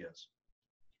really is.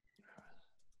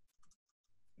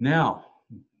 Now,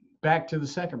 back to the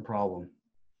second problem.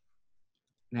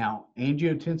 Now,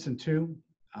 angiotensin 2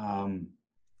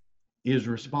 is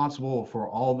responsible for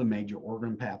all the major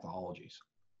organ pathologies.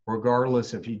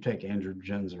 Regardless if you take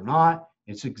androgens or not,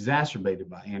 it's exacerbated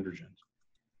by androgens.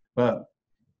 But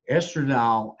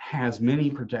estradiol has many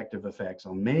protective effects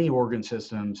on many organ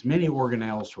systems, many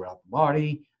organelles throughout the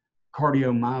body,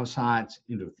 cardiomyocytes,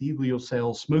 endothelial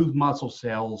cells, smooth muscle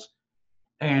cells.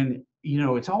 And, you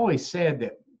know, it's always said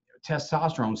that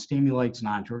testosterone stimulates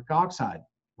nitric oxide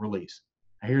release.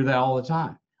 I hear that all the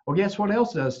time. Well, guess what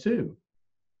else does too?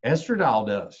 Estradiol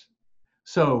does.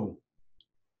 So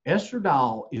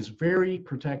estradiol is very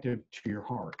protective to your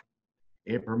heart.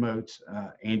 It promotes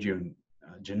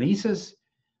angiogenesis,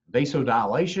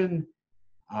 vasodilation.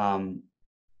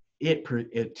 It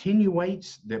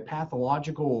attenuates the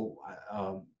pathological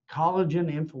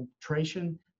collagen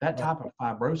infiltration, that type of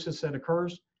fibrosis that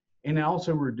occurs, and it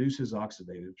also reduces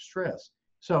oxidative stress.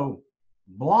 So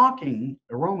blocking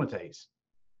aromatase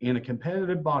in a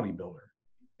competitive bodybuilder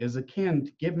is akin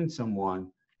to giving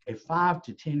someone a 5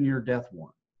 to 10 year death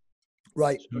warrant.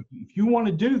 Right. So if you want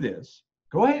to do this,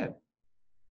 go ahead.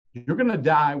 You're going to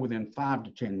die within 5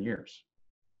 to 10 years.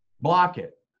 Block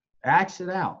it, axe it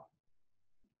out,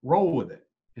 roll with it,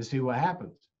 and see what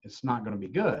happens. It's not going to be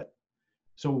good.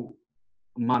 So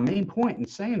my main point in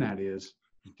saying that is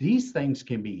these things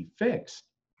can be fixed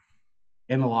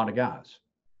in a lot of guys.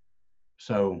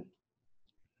 So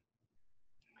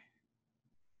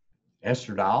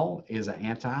estradiol is an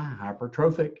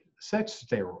anti-hypertrophic sex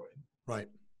steroid. Right.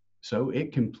 So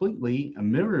it completely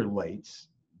ameliorates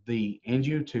the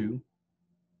angiotensin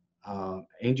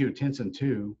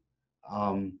 2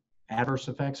 adverse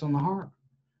effects on the heart.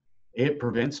 It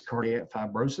prevents cardiac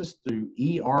fibrosis through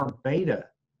ER beta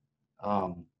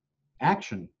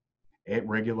action. It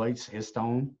regulates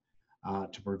histone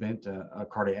to prevent a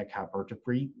cardiac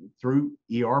hypertrophy through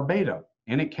ER beta,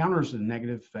 and it counters the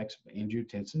negative effects of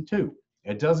angiotensin 2.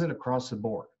 It does it across the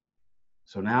board.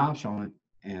 So now I've shown it,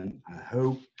 and I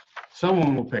hope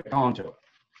someone will pick onto it.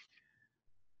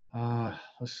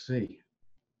 Let's see.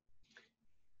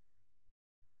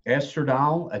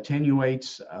 Estradiol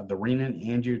attenuates the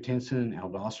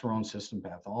renin-angiotensin-aldosterone system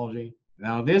pathology.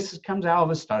 Now, this comes out of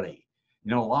a study. You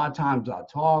know, a lot of times I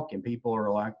talk and people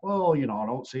are like, well, you know, I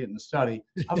don't see it in the study.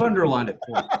 I've underlined it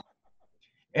for you.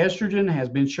 Estrogen has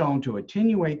been shown to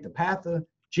attenuate the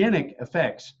pathogenic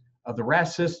effects of the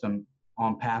RAS system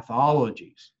on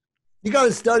pathologies. You got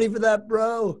to study for that,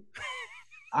 bro.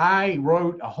 I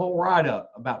wrote a whole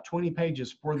write-up, about 20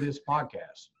 pages for this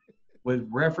podcast with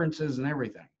references and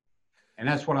everything. And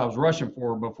that's what I was rushing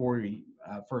for before we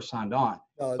first signed on.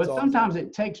 Oh, but awesome. sometimes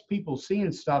it takes people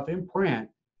seeing stuff in print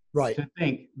to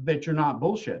think that you're not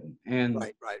bullshitting. And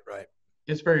right.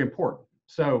 it's very important.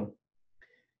 So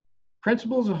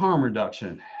Principles of harm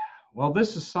reduction. Well,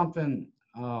 this is something,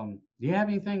 do you have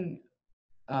anything,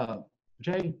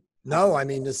 Jay? No, I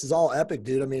mean, this is all epic,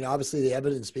 dude. I mean, obviously the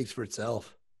evidence speaks for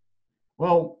itself.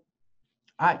 Well,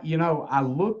 I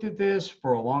looked at this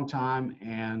for a long time,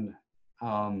 and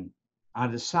I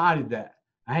decided that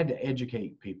I had to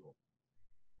educate people.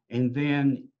 And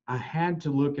then I had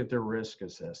to look at their risk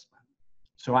assessment.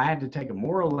 So I had to take a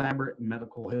more elaborate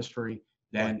medical history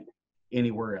than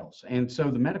anywhere else. And so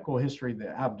the medical history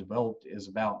that I've developed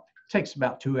takes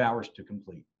about 2 hours to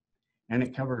complete. And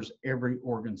it covers every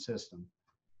organ system.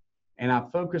 And I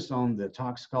focused on the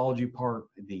toxicology part,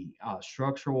 the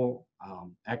structural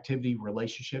activity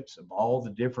relationships of all the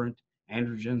different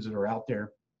androgens that are out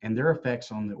there and their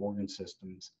effects on the organ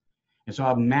systems. And so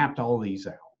I've mapped all these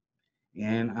out.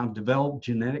 And I've developed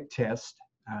genetic tests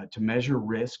to measure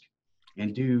risk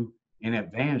and do an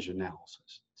advantage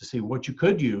analysis to see what you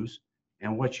could use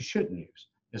and what you shouldn't use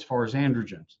as far as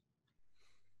androgens.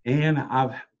 And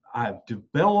I've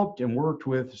developed and worked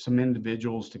with some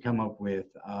individuals to come up with,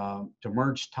 to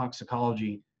merge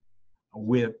toxicology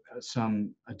with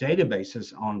some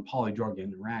databases on polydrug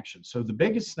interactions. So the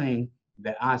biggest thing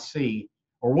that I see,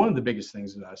 or one of the biggest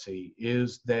things that I see,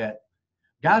 is that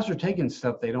guys are taking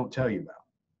stuff they don't tell you about.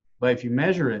 But if you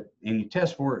measure it and you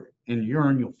test for it in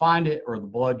urine, you'll find it, or the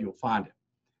blood, you'll find it.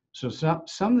 So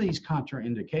some of these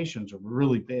contraindications are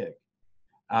really big,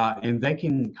 and they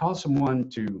can cause someone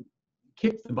to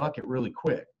kick the bucket really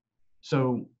quick.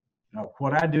 So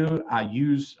what I do, I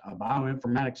use a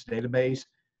bioinformatics database,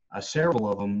 several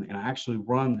of them, and I actually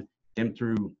run them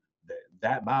through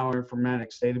that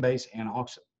bioinformatics database and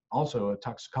also a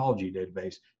toxicology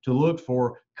database to look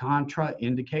for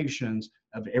contraindications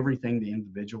of everything the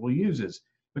individual uses,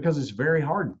 because it's very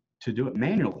hard to do it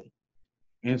manually.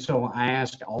 And so I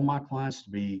ask all my clients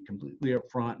to be completely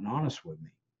upfront and honest with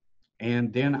me.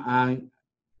 And then I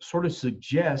sort of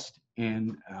suggest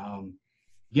and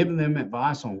giving them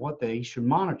advice on what they should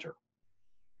monitor.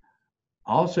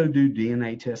 I also do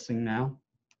DNA testing now.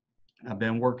 I've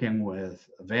been working with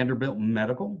Vanderbilt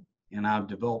Medical, and I've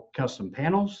developed custom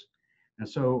panels. And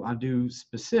so I do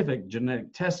specific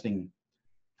genetic testing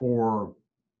for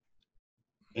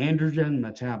androgen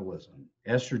metabolism,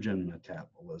 estrogen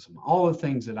metabolism, all the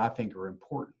things that I think are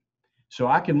important. So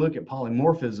I can look at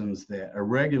polymorphisms that a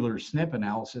regular SNP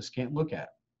analysis can't look at.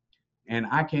 And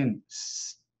I can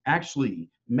actually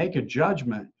make a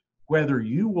judgment whether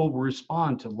you will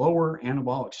respond to lower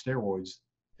anabolic steroids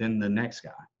than the next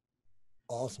guy.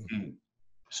 Awesome. And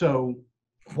so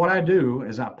what I do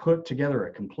is I put together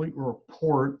a complete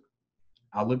report.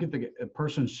 I look at the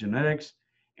person's genetics,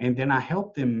 and then I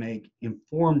help them make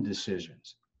informed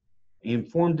decisions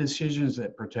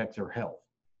that protect their health.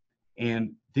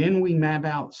 And then we map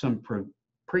out some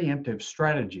preemptive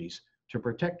strategies to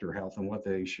protect their health and what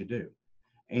they should do.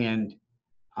 And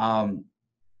I'm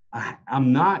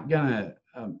not going to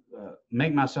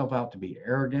make myself out to be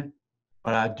arrogant,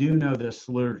 but I do know this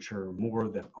literature more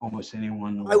than almost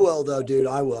anyone. I will, though, dude.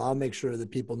 I will. I'll make sure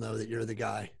that people know that you're the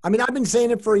guy. I mean, I've been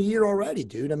saying it for a year already,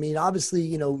 dude. I mean, obviously,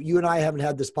 you and I haven't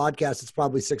had this podcast. It's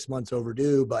probably 6 months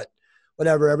overdue, but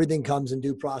whatever, everything comes in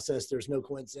due process. There's no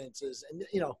coincidences. And,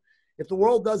 if the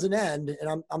world doesn't end,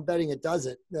 and I'm betting it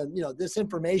doesn't, then, this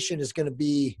information is going to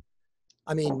be,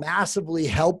 massively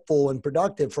helpful and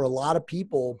productive for a lot of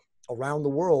people around the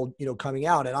world, coming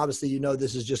out. And obviously,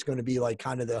 this is just going to be like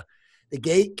kind of the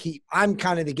gatekeep. I'm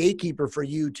kind of the gatekeeper for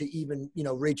you to even,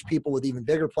 reach people with even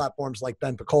bigger platforms like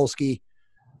Ben Pekulski,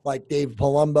 like Dave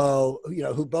Palumbo,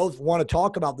 who both want to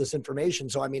talk about this information.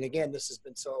 So, again, this has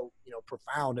been so,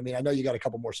 profound. I know you got a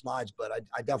couple more slides, but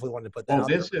I definitely wanted to put that out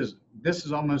there. This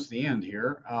is almost the end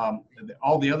here.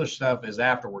 All the other stuff is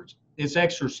afterwards. It's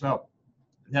extra stuff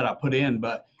that I put in.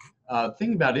 But the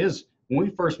thing about it is, when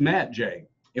we first met, Jay,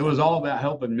 it was all about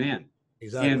helping men.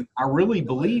 Exactly. And I really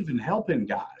believe in helping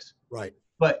guys. Right.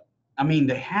 But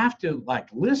they have to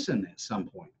listen at some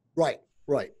point. Right.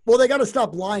 Well, they got to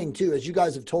stop lying too, as you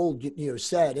guys have told,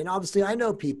 said. And obviously I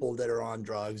know people that are on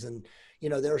drugs and,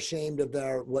 they're ashamed of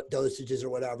what dosages or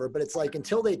whatever, but it's like,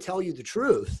 until they tell you the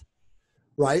truth,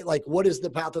 right? Like, what is the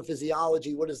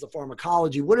pathophysiology? What is the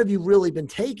pharmacology? What have you really been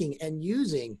taking and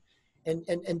using?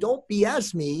 And don't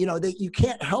BS me, that you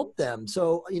can't help them.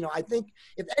 So, I think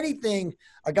if anything,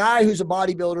 a guy who's a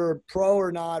bodybuilder, pro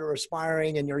or not, or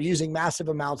aspiring, and you're using massive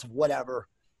amounts of whatever,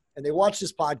 and they watch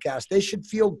this podcast, they should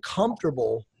feel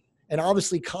comfortable and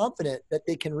obviously confident that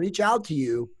they can reach out to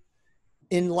you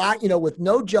with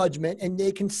no judgment, and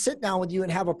they can sit down with you and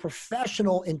have a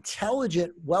professional,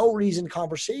 intelligent, well-reasoned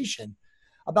conversation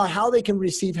about how they can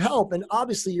receive help. And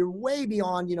obviously you're way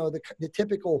beyond, the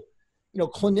typical,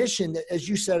 clinician that, as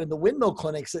you said, in the windmill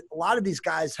clinics, that a lot of these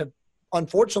guys have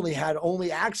unfortunately had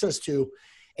only access to.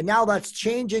 And now that's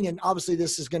changing. And obviously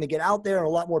this is going to get out there and a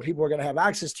lot more people are going to have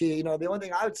access to you. The only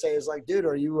thing I would say is like, dude,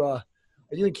 are you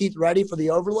and Keith ready for the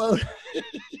overload?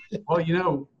 Well,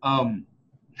 yeah,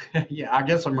 I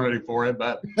guess I'm ready for it,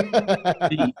 but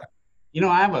I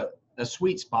have a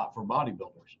sweet spot for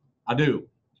bodybuilders. I do,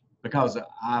 because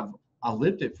I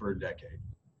lived it for a decade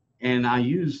and I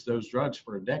used those drugs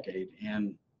for a decade.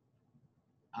 And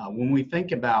when we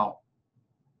think about,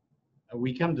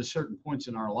 we come to certain points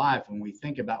in our life and we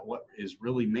think about what is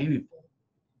really meaningful.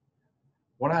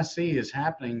 What I see is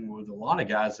happening with a lot of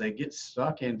guys, they get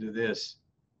stuck into this,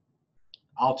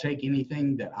 I'll take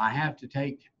anything that I have to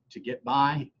take to get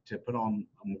by, to put on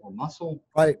more muscle.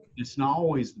 Right. It's not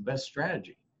always the best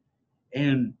strategy.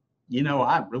 And,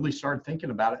 I really started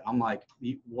thinking about it. I'm like,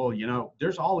 well,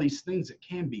 there's all these things that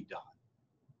can be done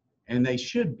and they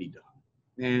should be done.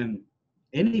 And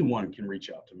anyone can reach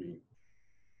out to me.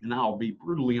 And I'll be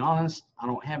brutally honest, I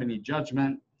don't have any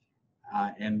judgment.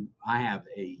 And I have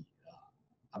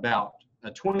about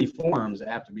 20 forms that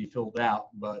have to be filled out,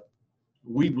 but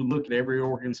we look at every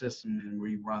organ system and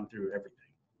we run through everything.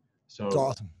 So that's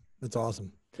awesome. That's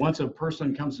awesome. Once a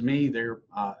person comes to me,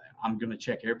 I'm going to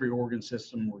check every organ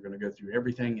system. We're going to go through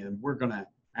everything, and we're going to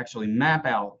actually map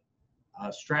out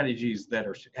strategies that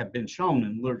have been shown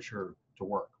in literature to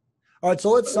work. All right,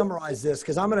 so let's summarize this,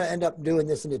 because I'm going to end up doing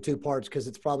this into 2 parts, because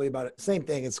it's probably about the same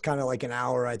thing. It's kind of like an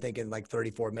hour, I think, in like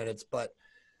 34 minutes, but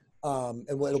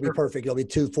it'll be perfect. It'll be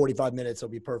 45 minutes. It'll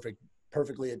be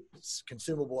perfectly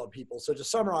consumable of people. So to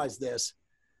summarize this,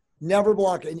 never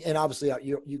block, and obviously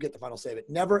you get the final say of it.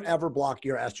 Never, ever block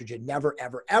your estrogen. Never,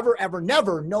 ever, ever, ever,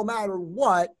 never, no matter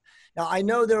what. Now, I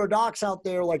know there are docs out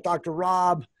there like Dr.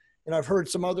 Rob, and I've heard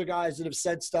some other guys that have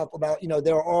said stuff about,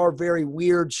 there are very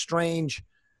weird, strange,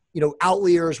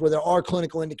 outliers where there are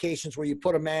clinical indications where you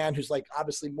put a man who's like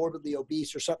obviously morbidly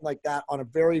obese or something like that on a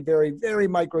very, very, very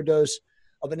micro dose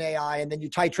of an AI, and then you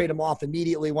titrate them off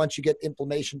immediately once you get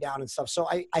inflammation down and stuff. So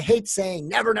I hate saying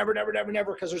never, never, never, never,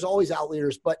 never, because there's always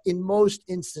outliers, but in most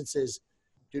instances,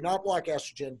 do not block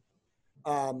estrogen.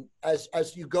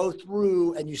 As you go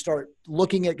through and you start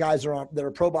looking at guys that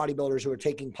are pro bodybuilders who are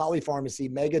taking polypharmacy,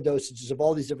 mega dosages of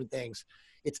all these different things,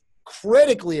 it's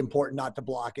critically important not to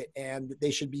block it. And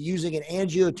they should be using an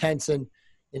angiotensin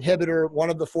inhibitor, one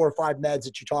of the 4 or 5 meds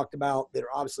that you talked about that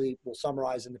are obviously we'll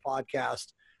summarize in the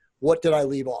podcast. What did I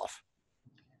leave off?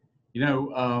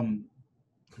 I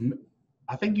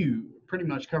think you pretty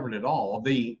much covered it all.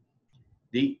 The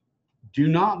do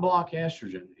not block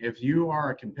estrogen. If you are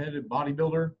a competitive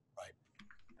bodybuilder, right,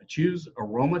 choose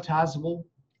aromatizable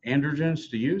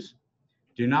androgens to use.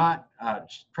 Do not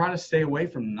try to stay away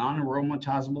from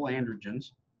non-aromatizable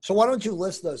androgens. So why don't you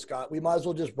list those, Scott? We might as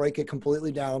well just break it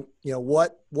completely down.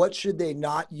 What should they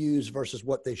not use versus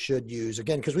what they should use?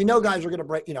 Again, because we know guys are going to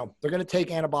break, they're going to take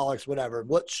anabolics, whatever.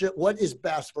 What is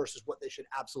best versus what they should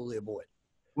absolutely avoid?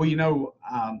 Well,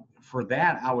 for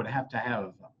that, I would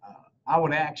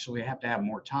actually have to have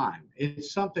more time.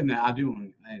 It's something that I do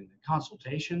in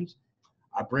consultations.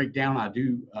 I break down, I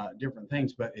do different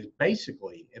things, but it's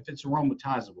basically, if it's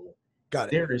aromatizable,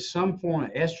 there is some form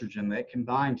of estrogen that can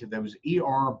bind to those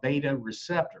ER beta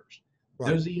receptors. Right.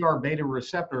 Those ER beta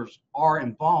receptors are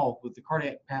involved with the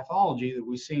cardiac pathology that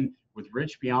we've seen with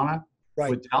Rich Piana, right,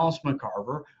 with Dallas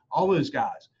McCarver, all those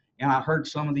guys. And I heard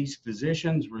some of these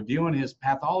physicians reviewing his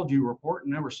pathology report,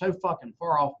 and they were so fucking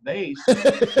far off base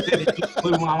that it just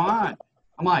blew my mind.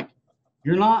 I'm like,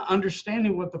 you're not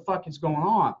understanding what the fuck is going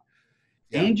on.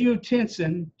 Yeah.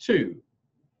 Angiotensin 2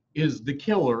 is the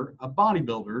killer of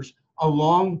bodybuilders,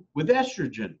 along with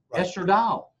estrogen, right,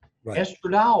 estradiol. Right.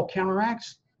 Estradiol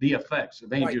counteracts the effects of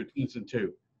angiotensin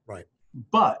 2. Right.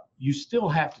 But you still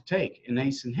have to take an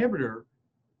ACE inhibitor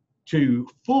to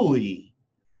fully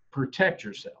protect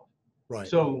yourself. Right.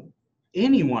 So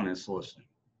anyone that's listening,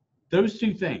 those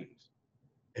 2 things,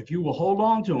 if you will hold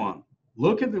on to them,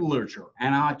 look at the literature,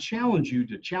 and I challenge you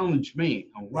to challenge me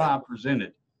on what I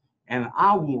presented, and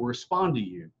I will respond to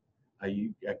you.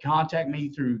 You contact me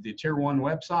through the Tier 1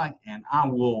 website, and I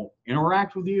will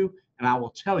interact with you, and I will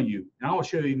tell you, and I will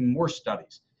show you even more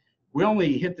studies. We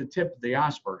only hit the tip of the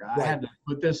iceberg. I had to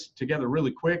put this together really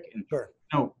quick. And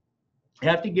I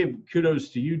have to give kudos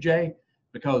to you, Jay,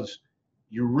 because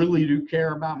you really do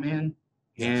care about men.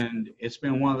 Yes. And it's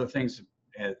been one of the things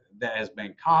that has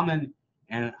been common.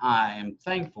 And I am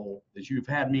thankful that you've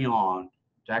had me on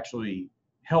to actually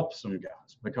help some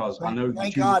guys, because I know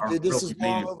thank God, dude, this is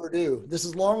long overdue. This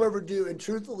is long overdue. And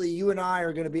truthfully, you and I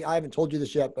are going to be, I haven't told you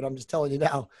this yet, but I'm just telling you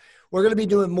now, we're going to be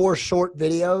doing more short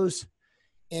videos.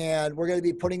 and we're going to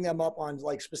be putting them up on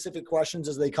like specific questions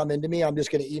as they come into me. I'm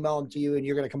just going to email them to you and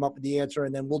you're going to come up with the answer.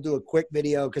 And then we'll do a quick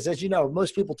video. Cause as you know,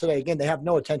 most people today, again, they have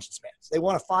no attention spans. They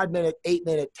want a 5-minute,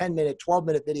 8-minute, 10-minute,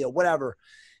 12-minute video, whatever.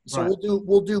 So Right.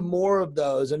 we'll do more of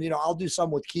those. And, you know, I'll do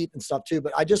some with Keith and stuff too,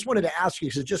 but I just wanted to ask you,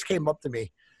 cause it just came up to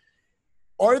me.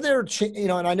 Are there, you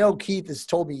know, and I know Keith has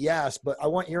told me yes, but I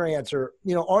want your answer.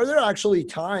 You know, are there actually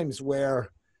times where,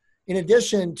 in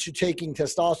addition to taking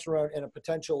testosterone and a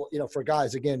potential, you know, for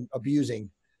guys, again, abusing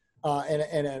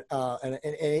an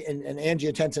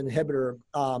angiotensin inhibitor,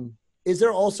 is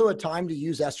there also a time to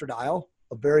use estradiol,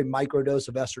 a very micro dose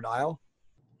of estradiol?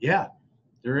 Yeah,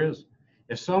 there is.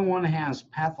 If someone has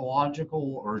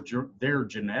pathological or their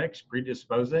genetics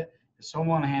predispose it, if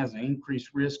someone has an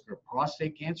increased risk of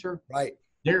prostate cancer, Right.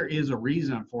 there is a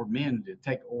reason for men to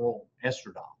take oral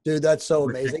estradiol. Dude, that's so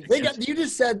amazing. You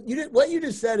just said, what you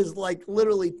just said is like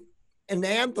literally an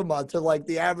anathema to like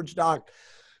the average doc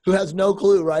who has no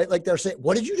clue, right? Like they're saying,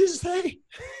 what did you just say?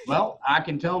 Well, I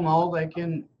can tell them all they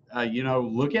can, you know,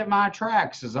 look at my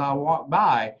tracks as I walk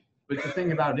by. But the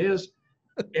thing about it is,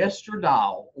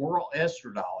 estradiol, oral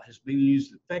estradiol, has been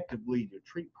used effectively to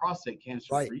treat prostate cancer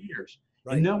for years.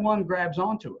 Right. And no one grabs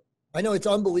onto it. I know, it's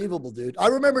unbelievable, dude. I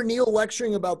remember Neil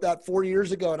lecturing about that 4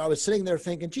 years ago, and I was sitting there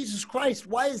thinking, Jesus Christ,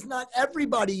 why is not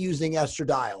everybody using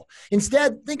estradiol?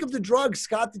 Instead, think of the drugs,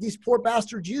 Scott, that these poor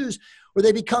bastards use where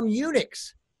they become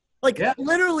eunuchs. Like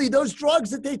literally those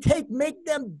drugs that they take make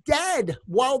them dead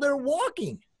while they're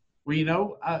walking. Well, you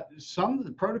know, some of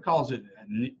the protocols that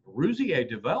Rouzier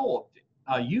developed,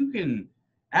 you can,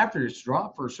 after it's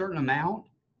dropped for a certain amount,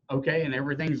 okay, and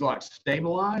everything's like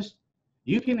stabilized,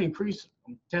 you can increase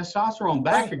testosterone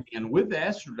back again with the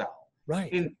estradiol.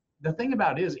 Right. And the thing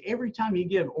about it is, every time you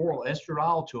give oral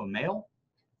estradiol to a male,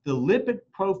 the lipid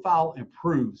profile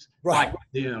improves. Like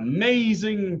the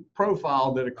amazing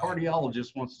profile that a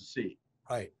cardiologist wants to see.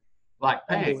 Right. Like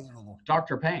Pang,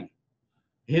 Dr. Pang.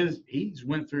 He's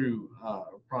went through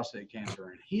prostate cancer,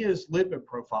 and his lipid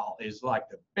profile is like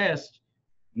the best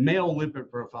male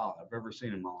lipid profile I've ever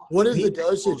seen in my life. What is the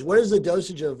dosage? What is the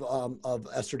dosage of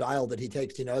estradiol that he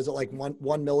takes? Do you know? Is it like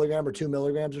 1 milligram or 2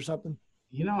 milligrams or something?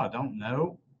 You know, I don't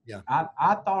know. Yeah.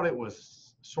 I thought it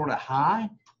was sort of high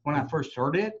when I first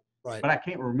heard it, but I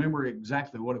can't remember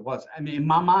exactly what it was. I mean, in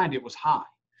my mind, it was high.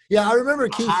 Yeah, I remember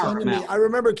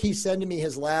Keith sending me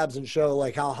his labs and show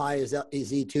like how high his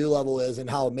E2 level is and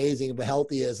how amazing of a health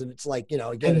he is. And it's like, you know,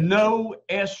 again, and no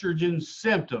estrogen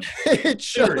symptoms. It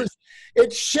shows, it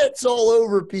shits all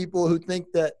over people who think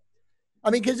that, I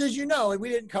mean, because as you know, and we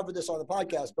didn't cover this on the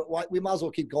podcast, but we might as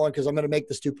well keep going because I'm going to make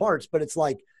this 2 parts. But it's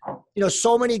like, you know,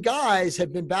 so many guys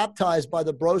have been baptized by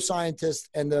the bro scientists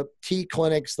and the T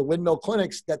clinics, the windmill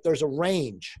clinics, that there's a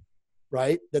range,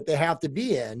 right, that they have to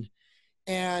be in.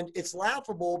 And it's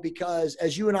laughable because,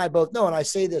 as you and I both know, and I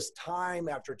say this time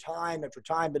after time after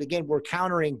time, but again, we're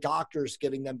countering doctors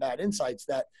giving them bad insights,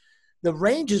 that the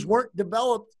ranges weren't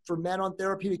developed for men on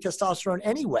therapeutic testosterone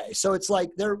anyway. So it's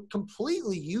like they're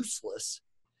completely useless.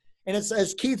 And it's,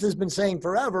 as Keith has been saying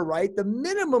forever, right? The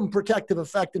minimum protective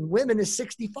effect in women is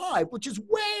 65, which is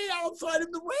way outside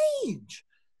of the range.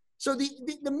 So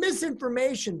the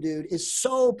misinformation, dude, is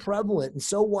so prevalent and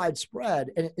so widespread.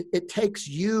 And it takes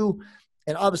you,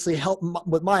 and obviously help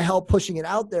with my help pushing it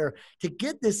out there, to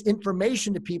get this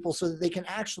information to people so that they can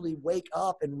actually wake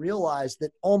up and realize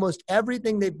that almost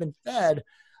everything they've been fed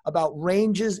about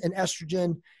ranges in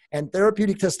estrogen and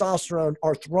therapeutic testosterone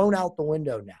are thrown out the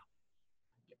window now.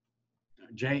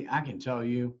 Jay, I can tell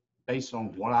you, based on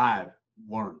what I've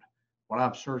learned, what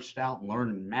I've searched out and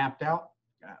learned and mapped out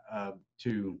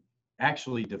to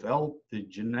actually develop the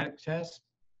genetic test,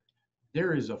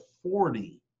 there is a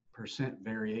 40%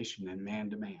 variation in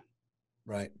man to man.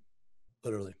 Right.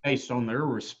 Literally. Based on their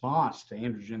response to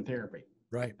androgen therapy.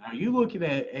 Right. Now you look at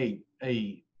a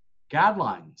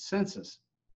guideline census,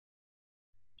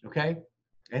 okay?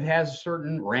 It has a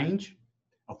certain range.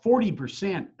 A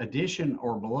 40% addition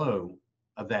or below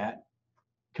of that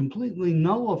completely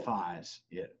nullifies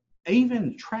it.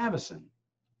 Even Travison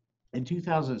in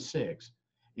 2006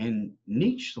 and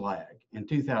Nichslag in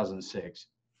 2006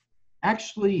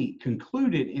 actually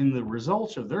concluded in the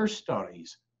results of their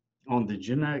studies on the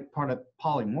genetic part of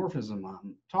polymorphism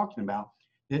I'm talking about,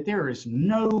 that there is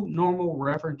no normal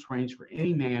reference range for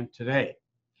any man today.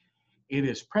 It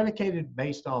is predicated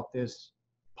based off this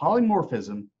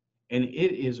polymorphism, and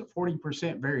it is a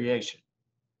 40% variation.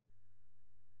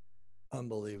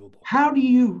 Unbelievable. How do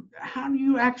you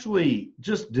actually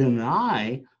just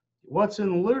deny what's in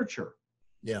the literature?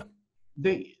 Yeah.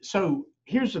 So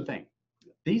here's the thing.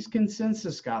 These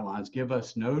consensus guidelines give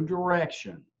us no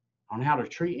direction on how to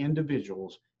treat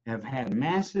individuals have had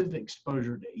massive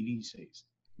exposure to EDCs.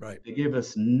 Right. They give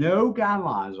us no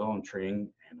guidelines on treating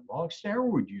anabolic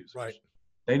steroid users. Right.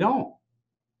 They don't.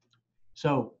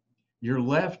 So you're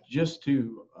left just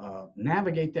to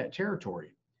navigate that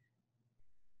territory.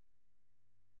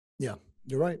 Yeah,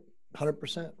 you're right.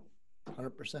 100%.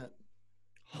 100%.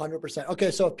 100%.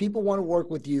 Okay, so if people want to work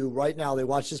with you right now, they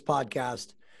watch this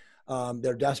podcast,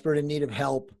 they're desperate in need of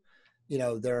help,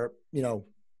 they're,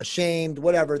 ashamed,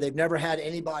 whatever. They've never had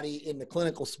anybody in the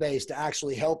clinical space to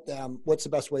actually help them. What's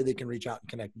the best way they can reach out and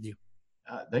connect with you?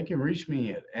 They can reach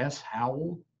me at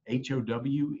showell,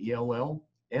 HOWELL,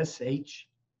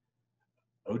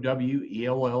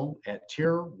 SHOWELL at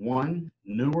tier 1,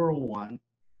 numeral 1,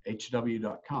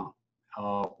 HW.com,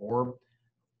 or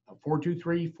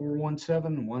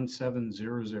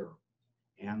 423-417-1700.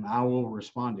 And I will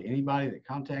respond to anybody that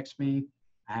contacts me.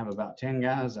 I have about 10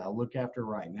 guys I look after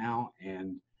right now,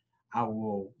 and I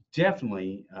will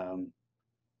definitely I'll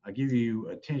give you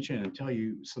attention and tell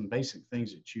you some basic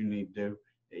things that you need to do,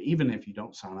 even if you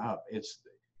don't sign up. It's,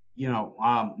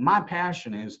 my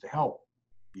passion is to help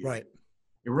you. Right.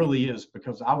 It really is,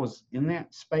 because I was in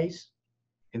that space,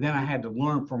 and then I had to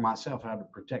learn for myself how to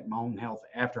protect my own health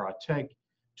after I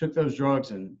took those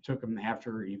drugs, and took them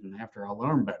even after I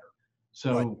learned better.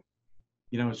 So, right.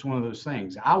 It's one of those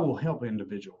things. I will help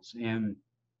individuals, and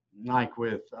like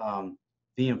with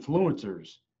the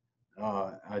influencers,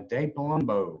 Dave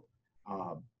Palumbo,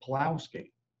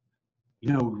 Pulowski,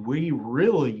 we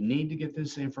really need to get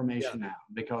this information out,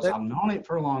 because I've known it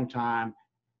for a long time,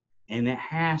 and it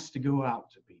has to go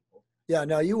out to people. Yeah,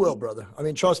 no, you will, brother. I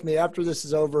mean, trust me, after this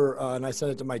is over and I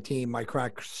send it to my team, my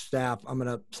crack staff, I'm going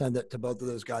to send it to both of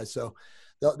those guys. So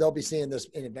they'll be seeing this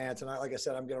in advance. And like I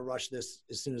said, I'm going to rush this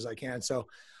as soon as I can. So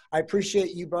I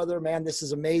appreciate you, brother, man. This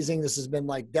is amazing. This has been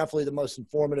definitely the most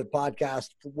informative podcast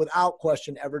without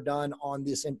question ever done on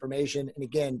this information. And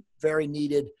again, very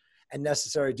needed and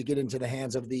necessary to get into the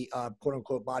hands of the quote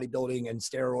unquote bodybuilding and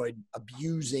steroid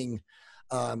abusing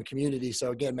community.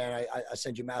 So again, man, I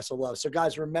send you massive love. So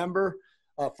guys, remember,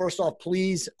 first off,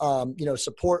 please,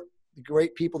 support the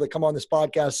great people that come on this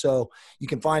podcast. So you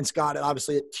can find Scott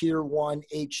obviously at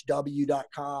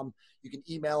tier1hw.com. You can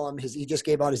email him. He just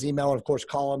gave out his email, and of course,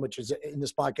 call him, which is in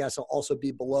this podcast. It'll also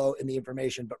be below in the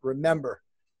information. But remember,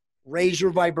 raise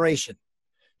your vibration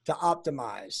to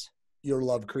optimize your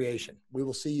love creation. We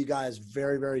will see you guys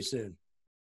very, very soon.